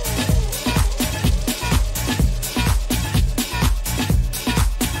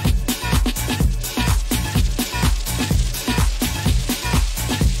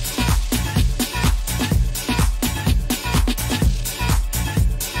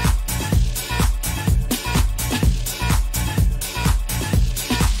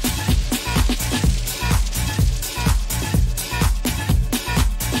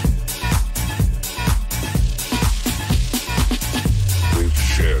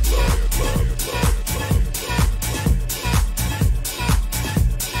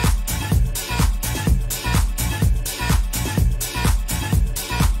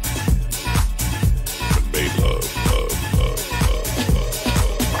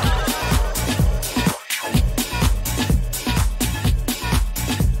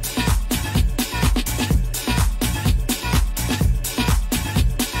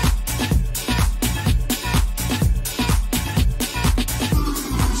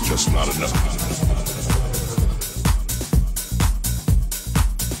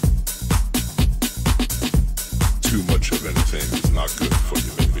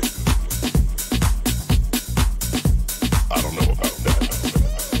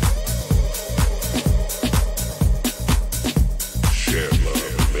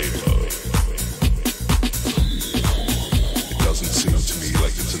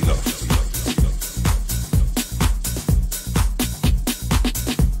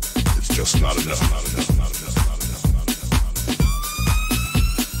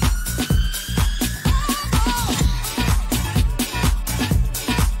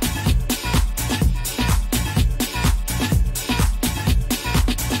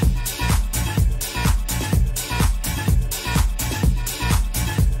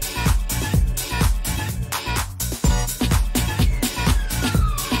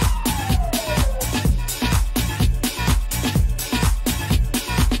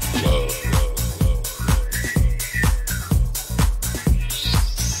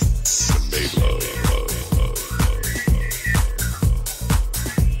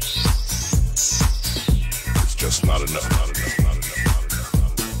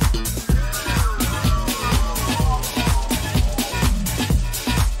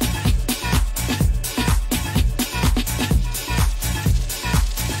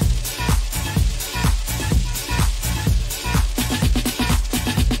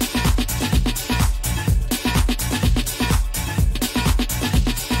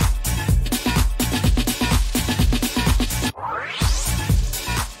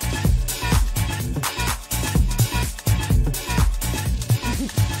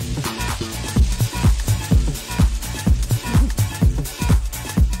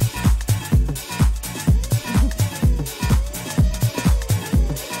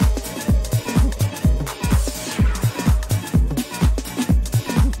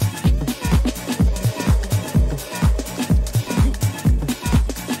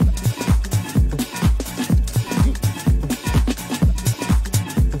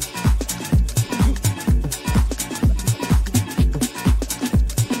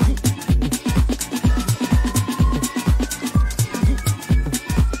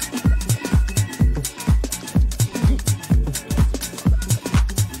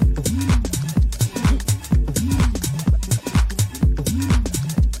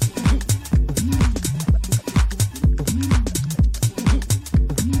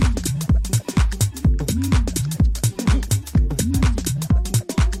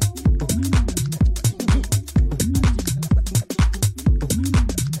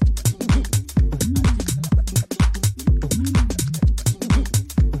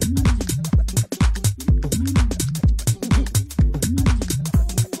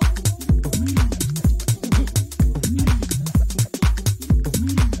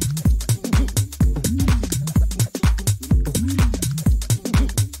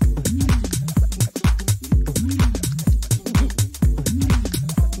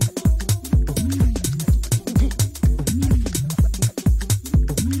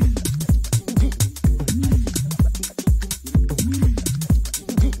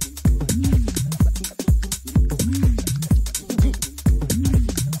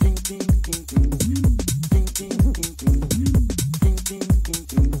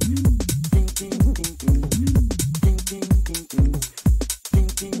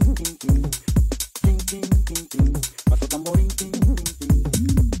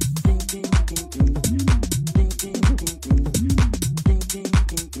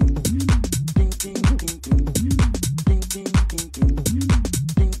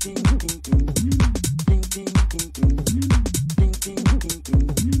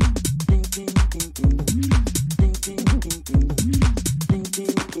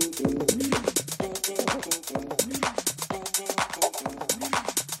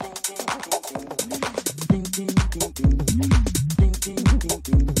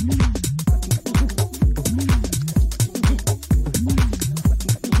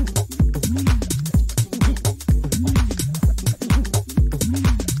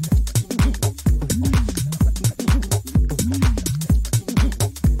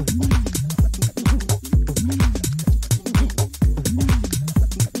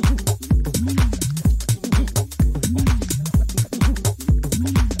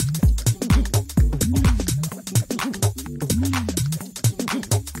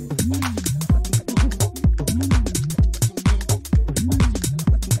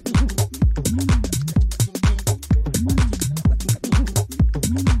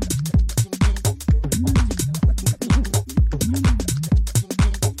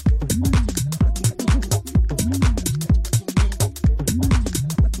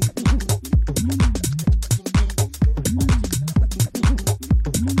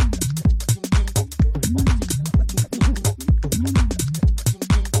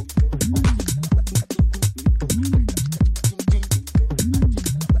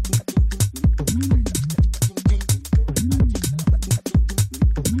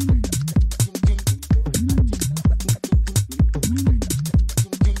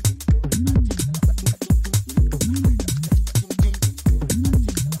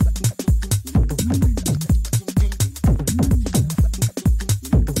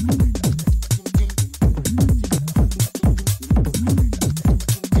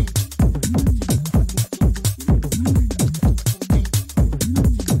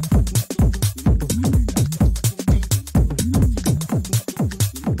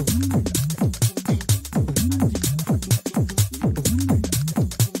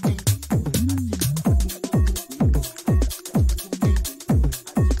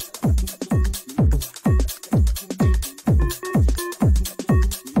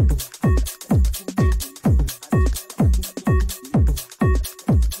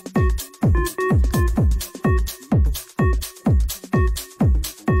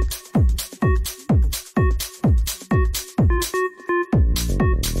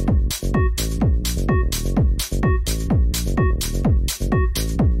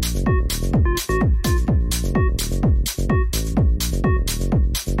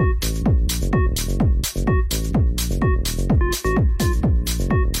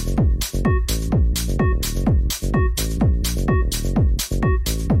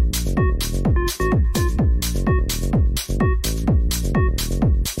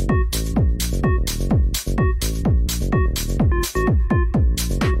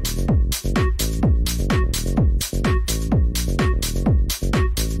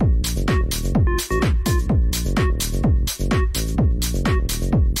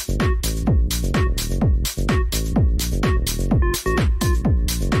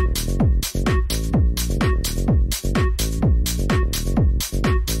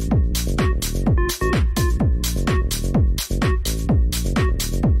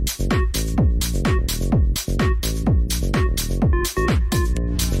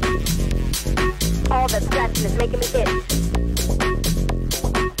 scratching is making me itch.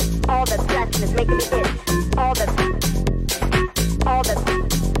 All the scratching is making me itch. All the scratching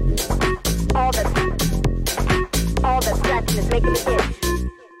is making me itch.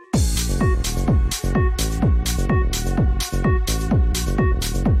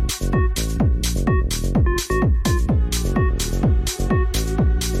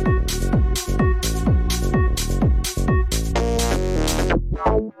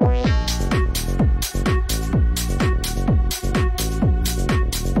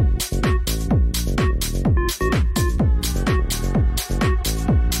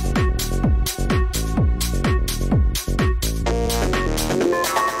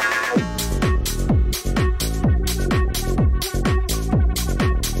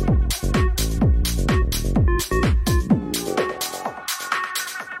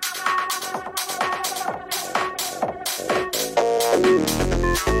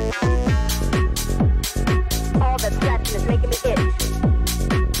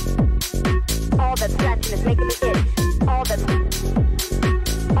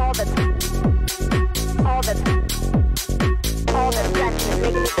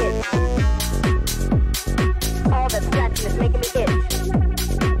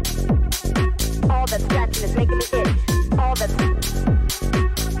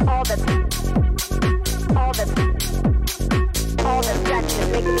 All the scratching is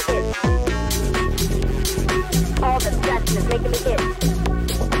making me itch.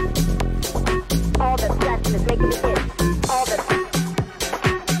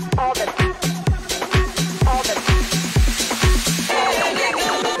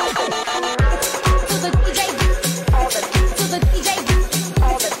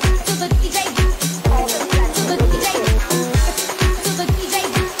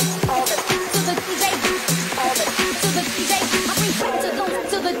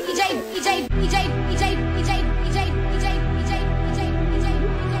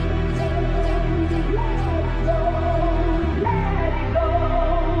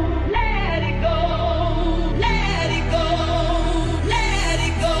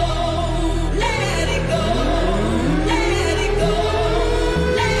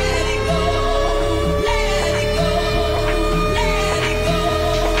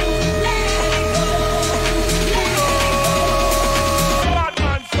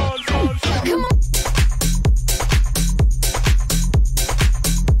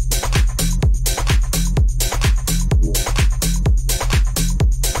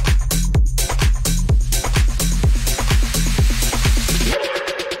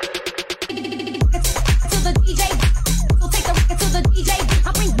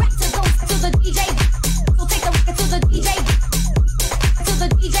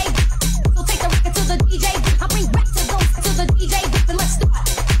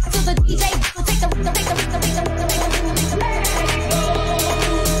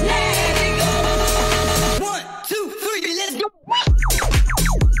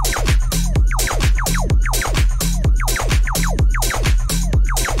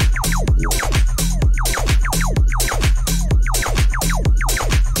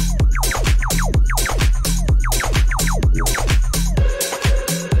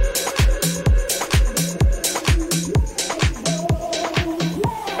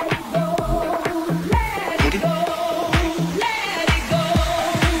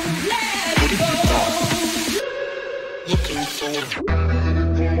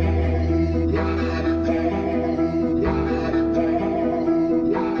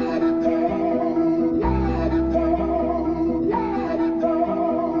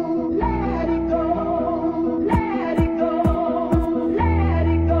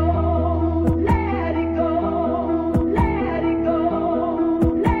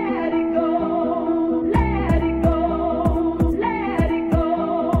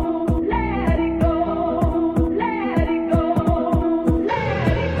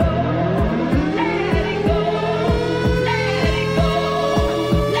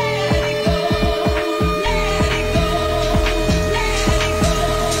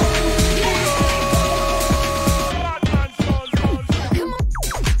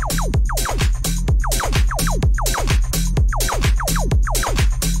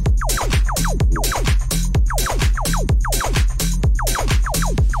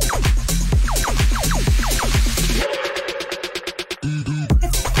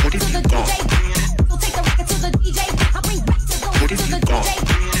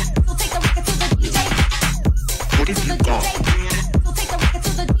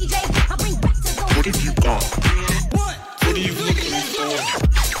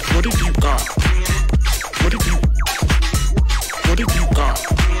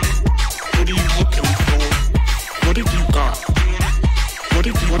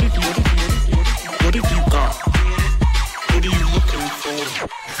 for?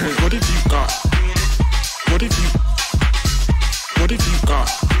 What have you got? What have you got?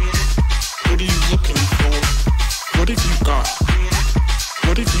 What are you looking for? What have you got?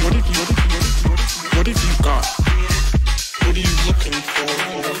 What have you got? What are you looking for? What are you looking for? What are you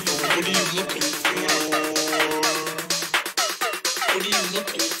looking for? What are you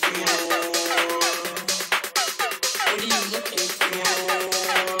looking for?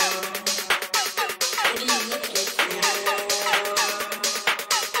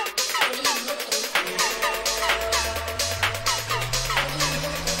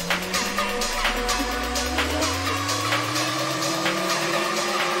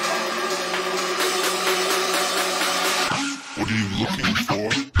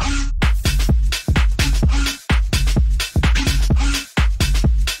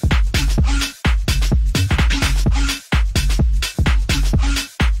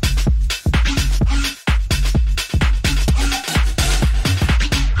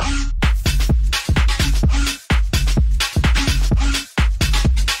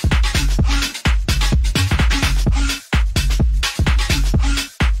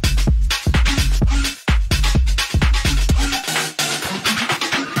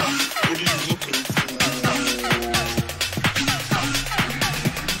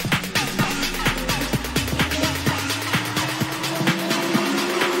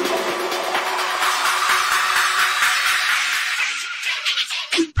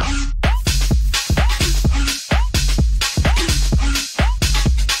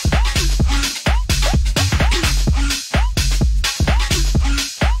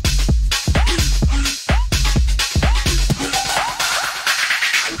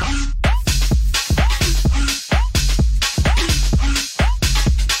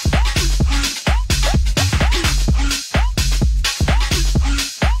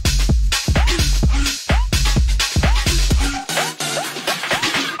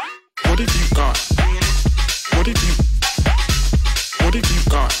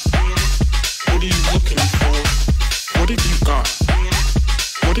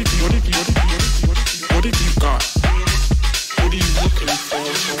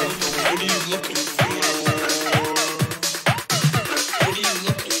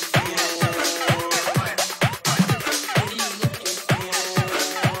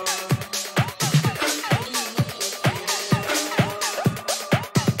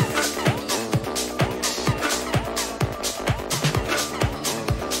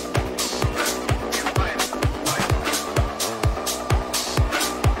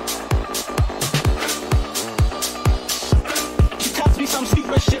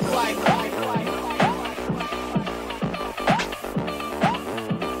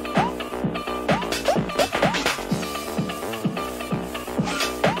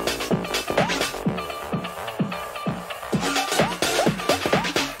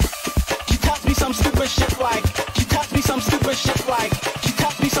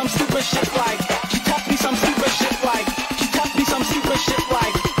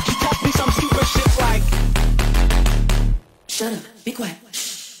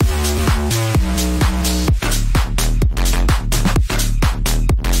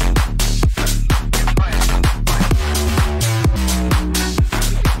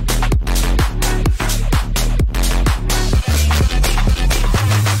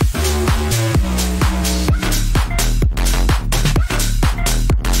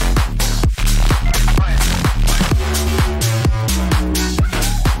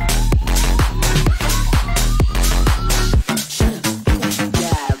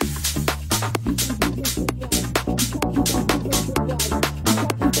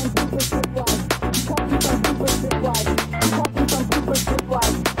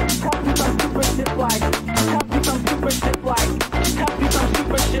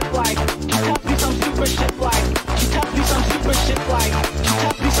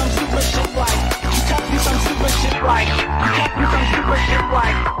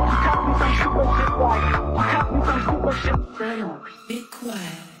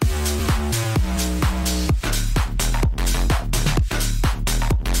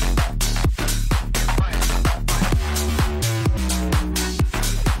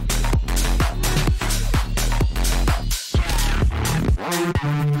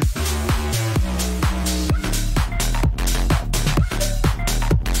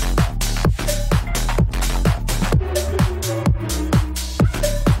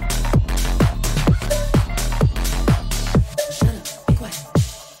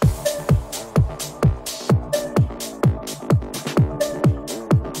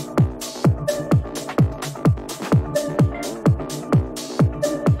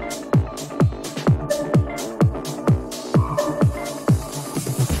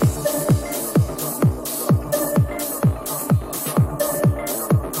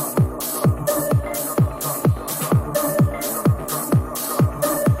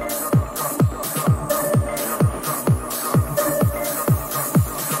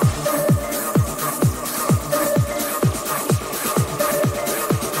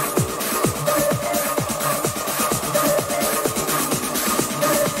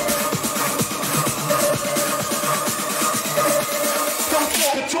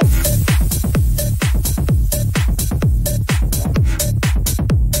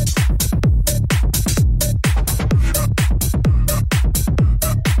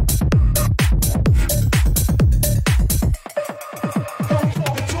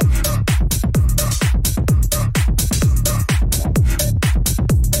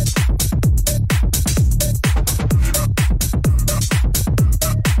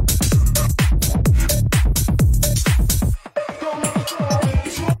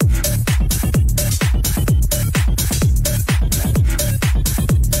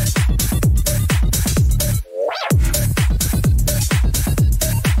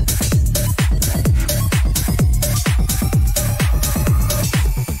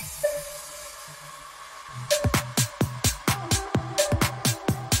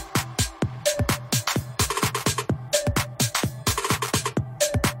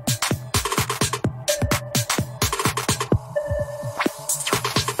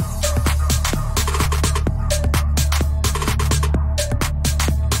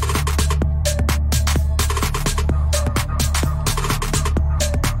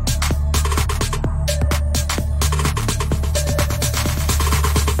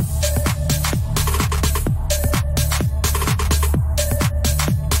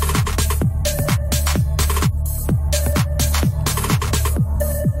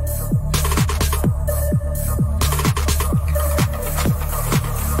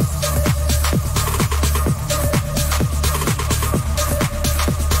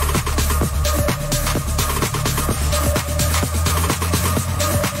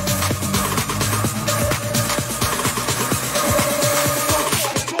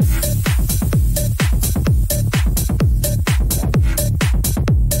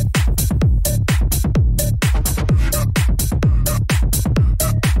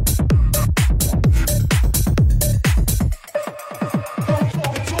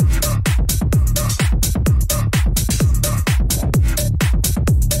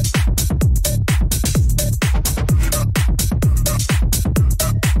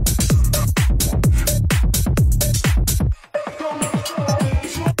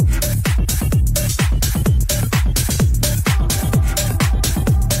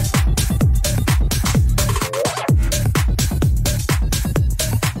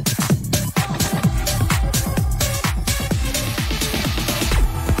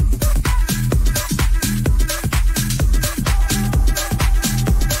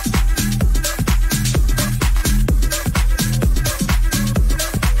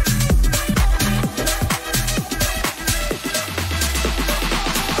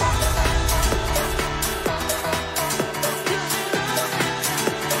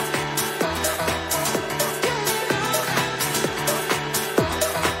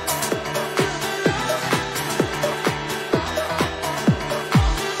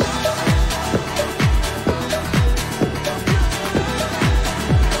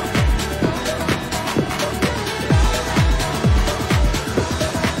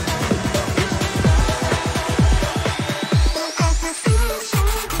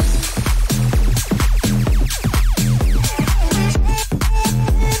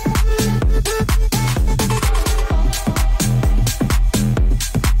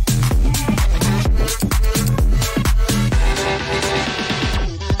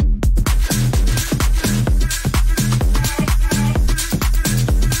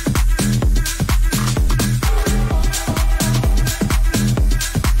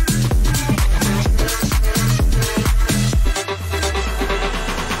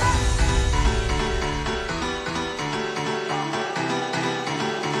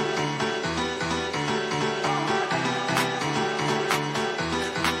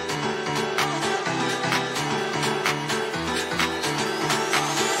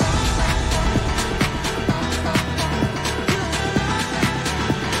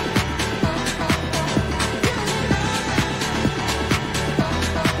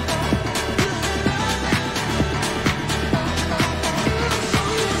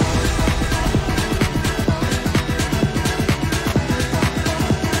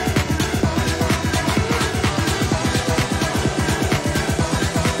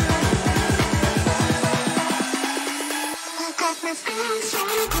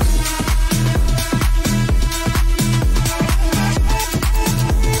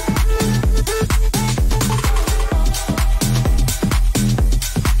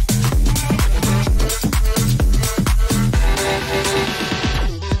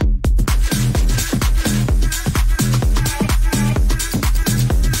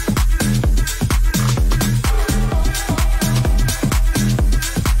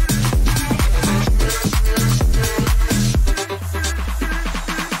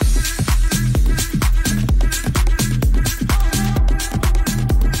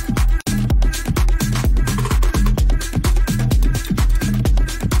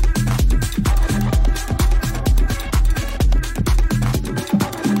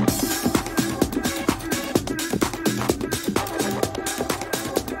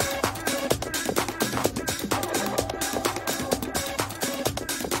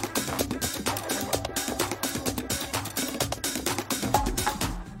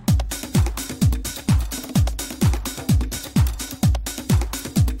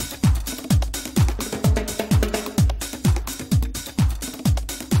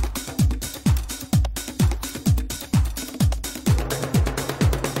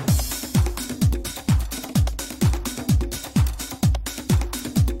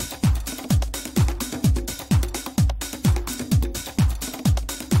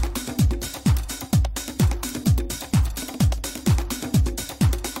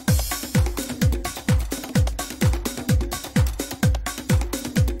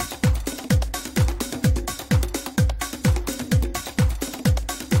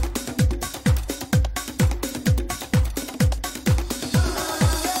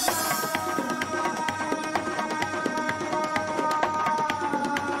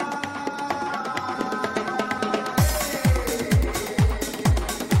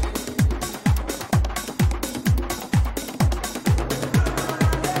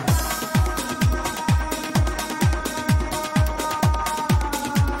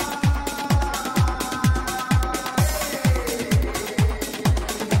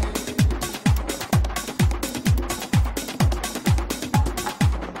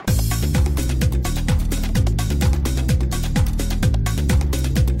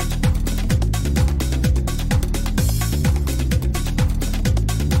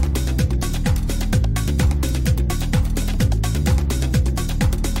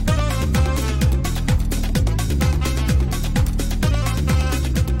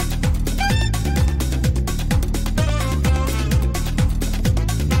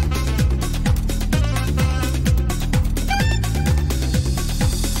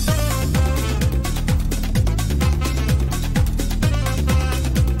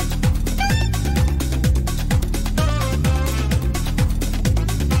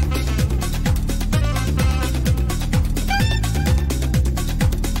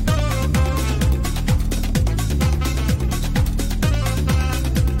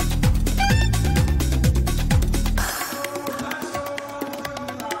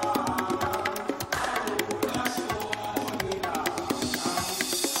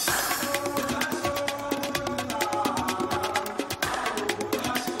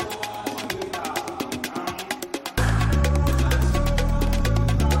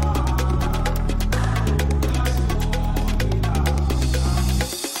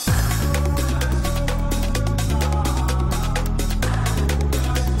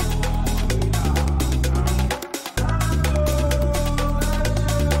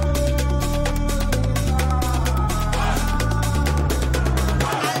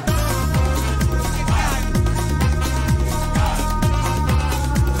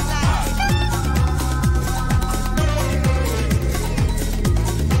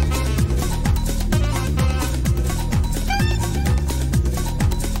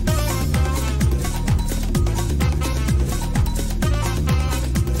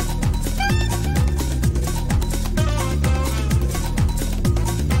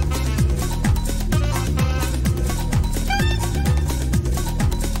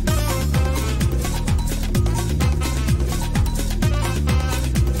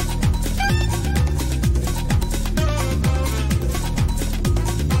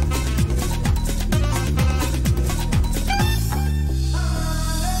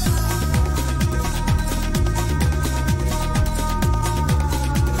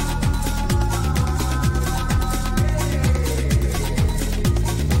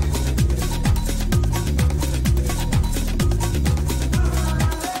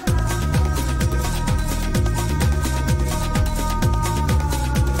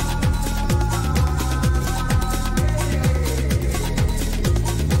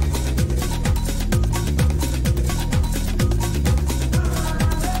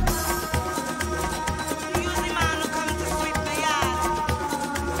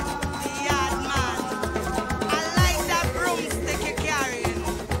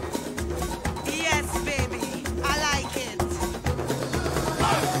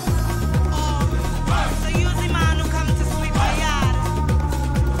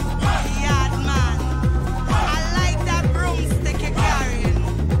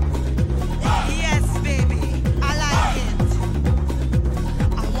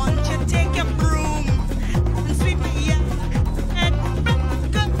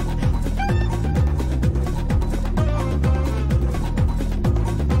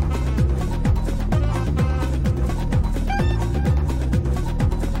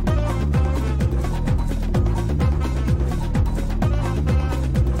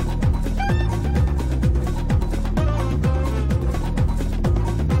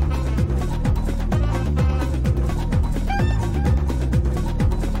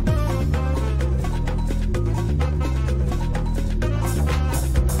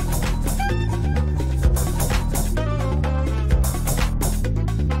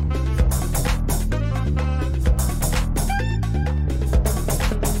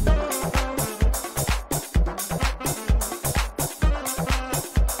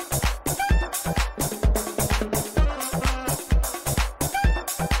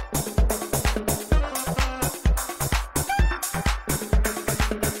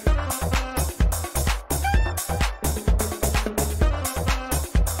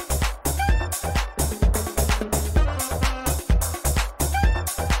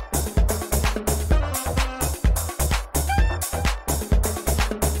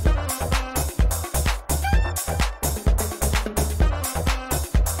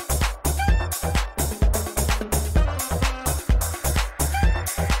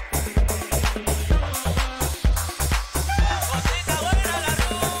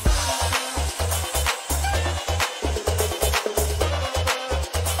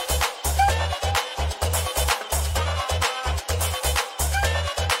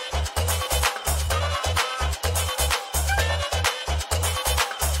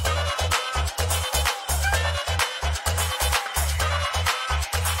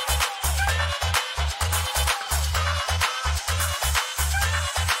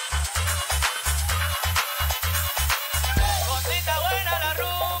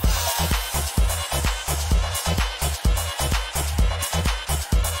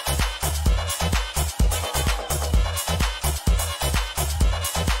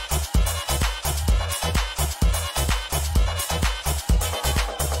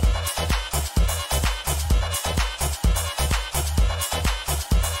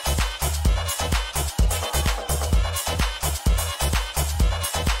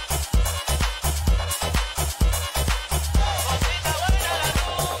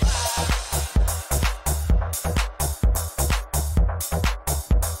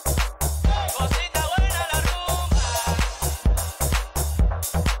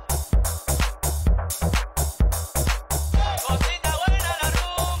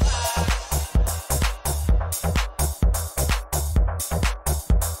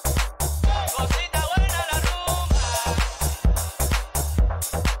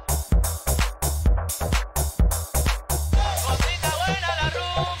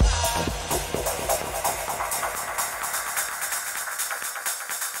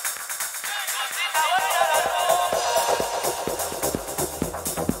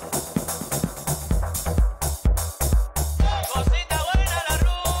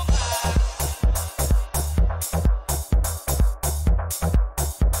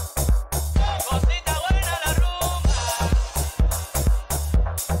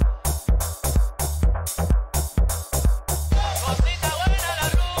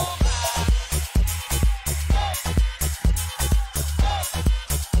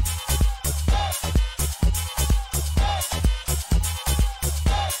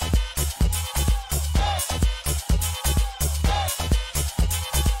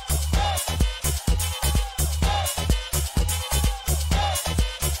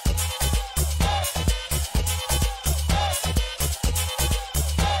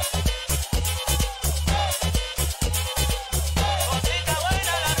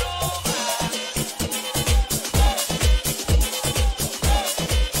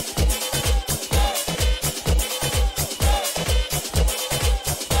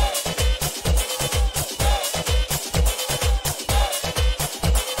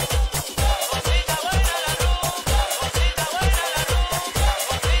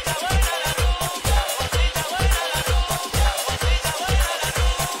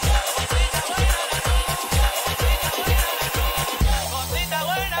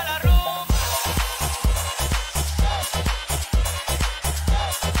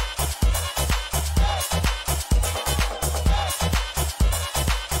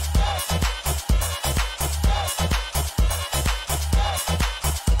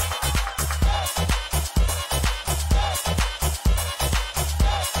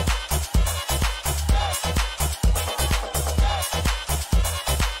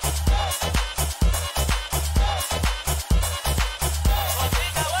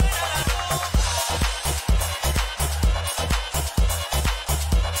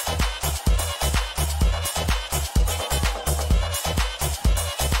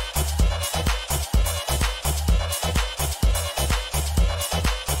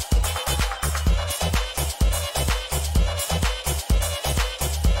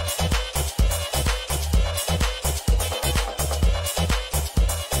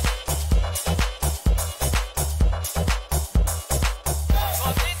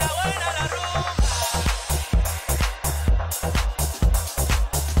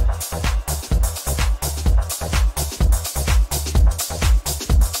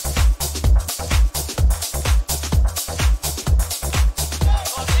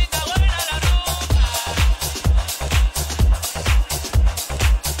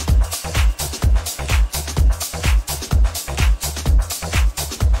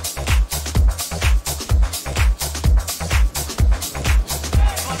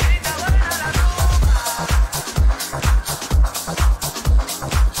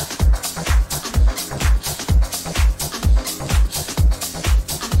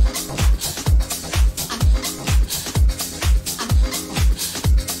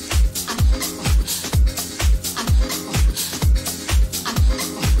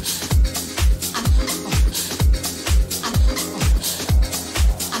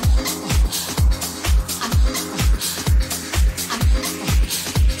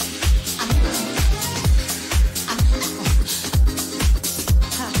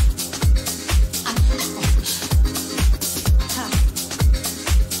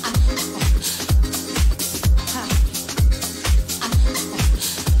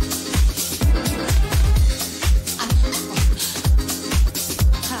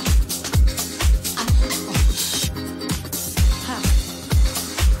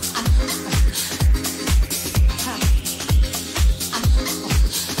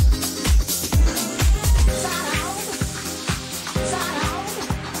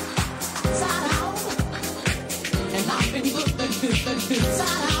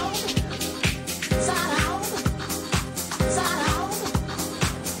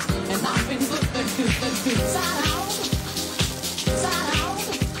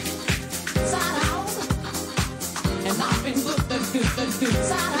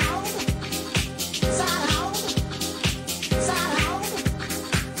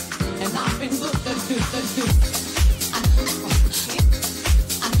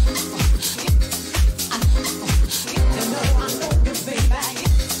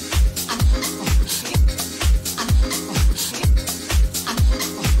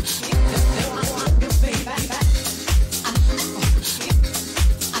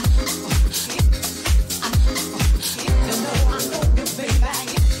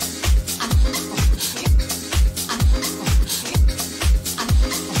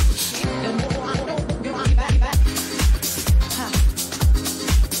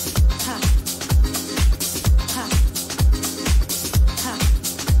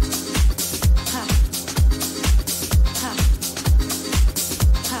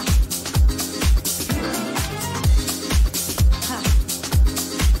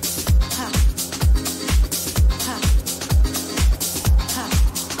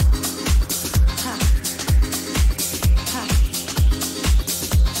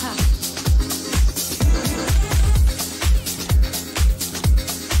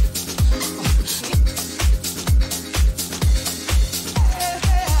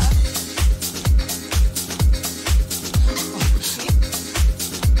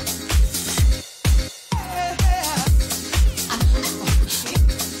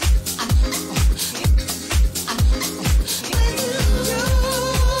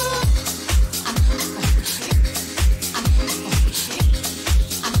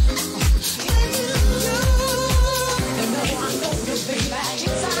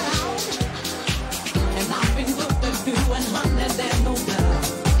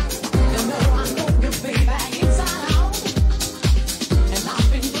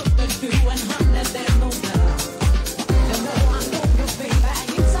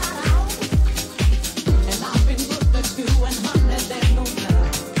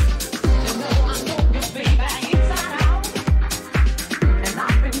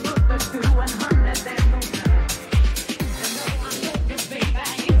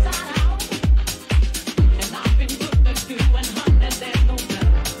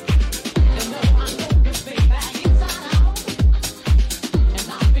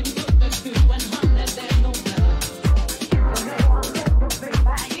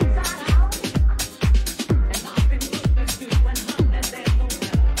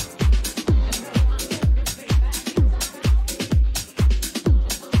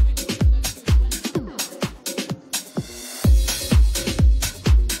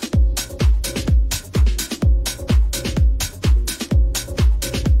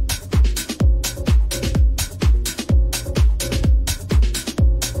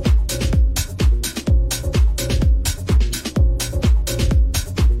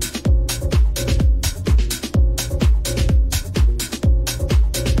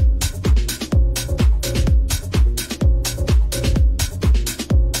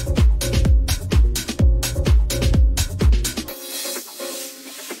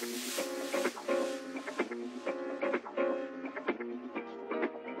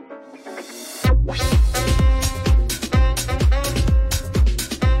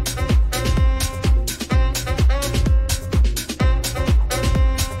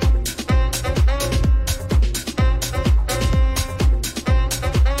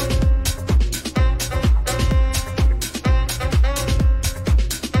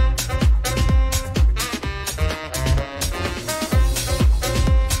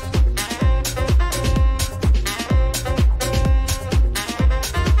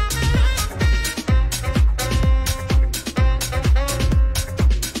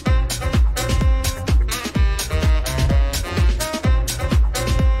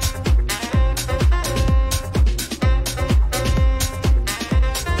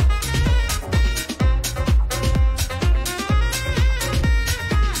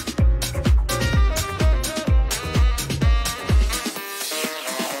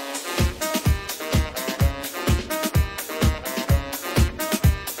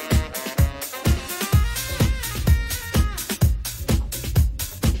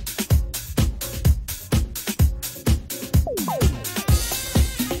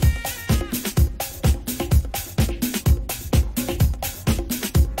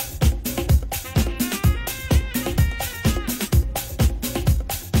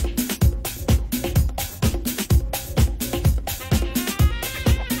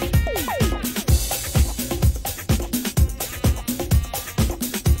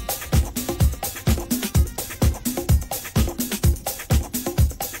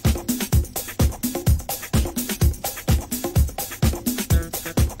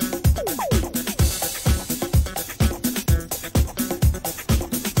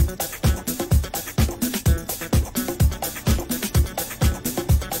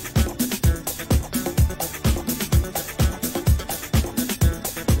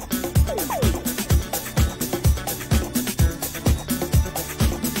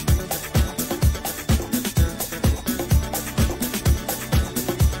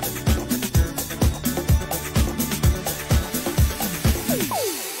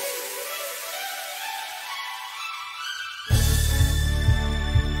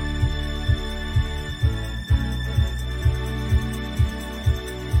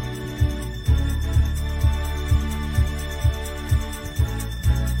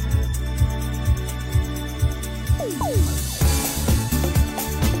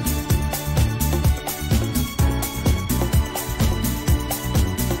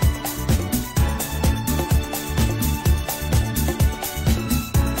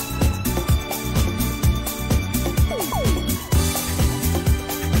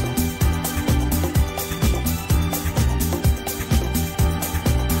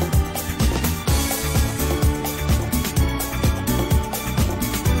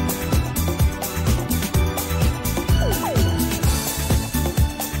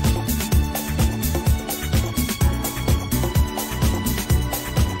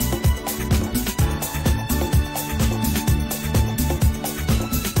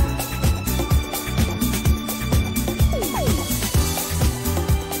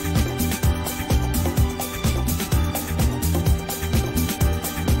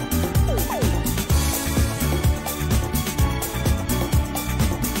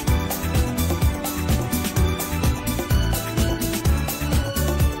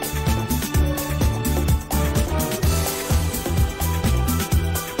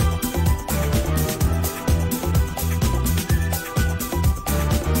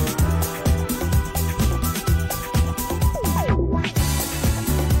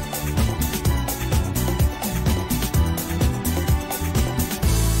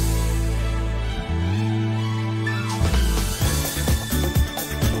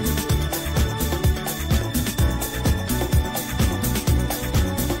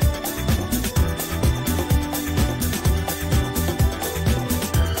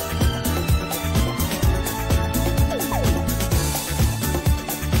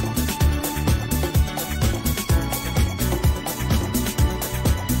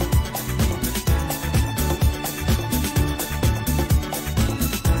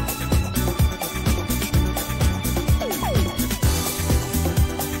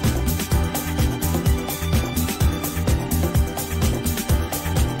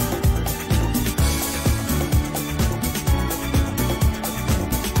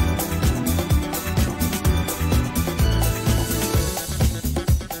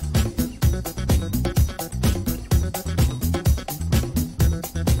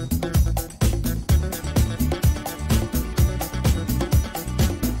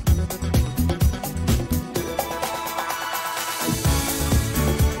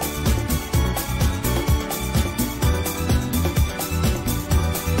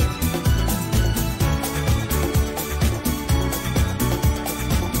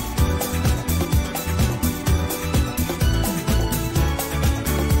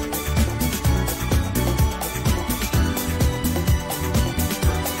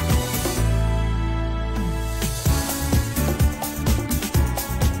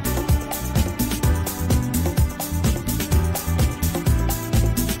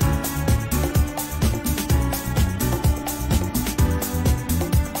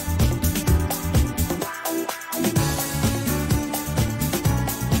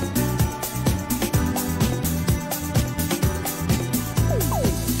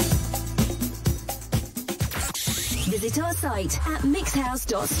 visit our site at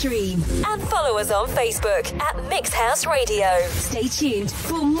mixhouse.stream. And follow us on Facebook at Mix House Radio. Stay tuned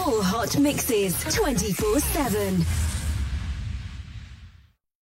for more hot mixes 24/7.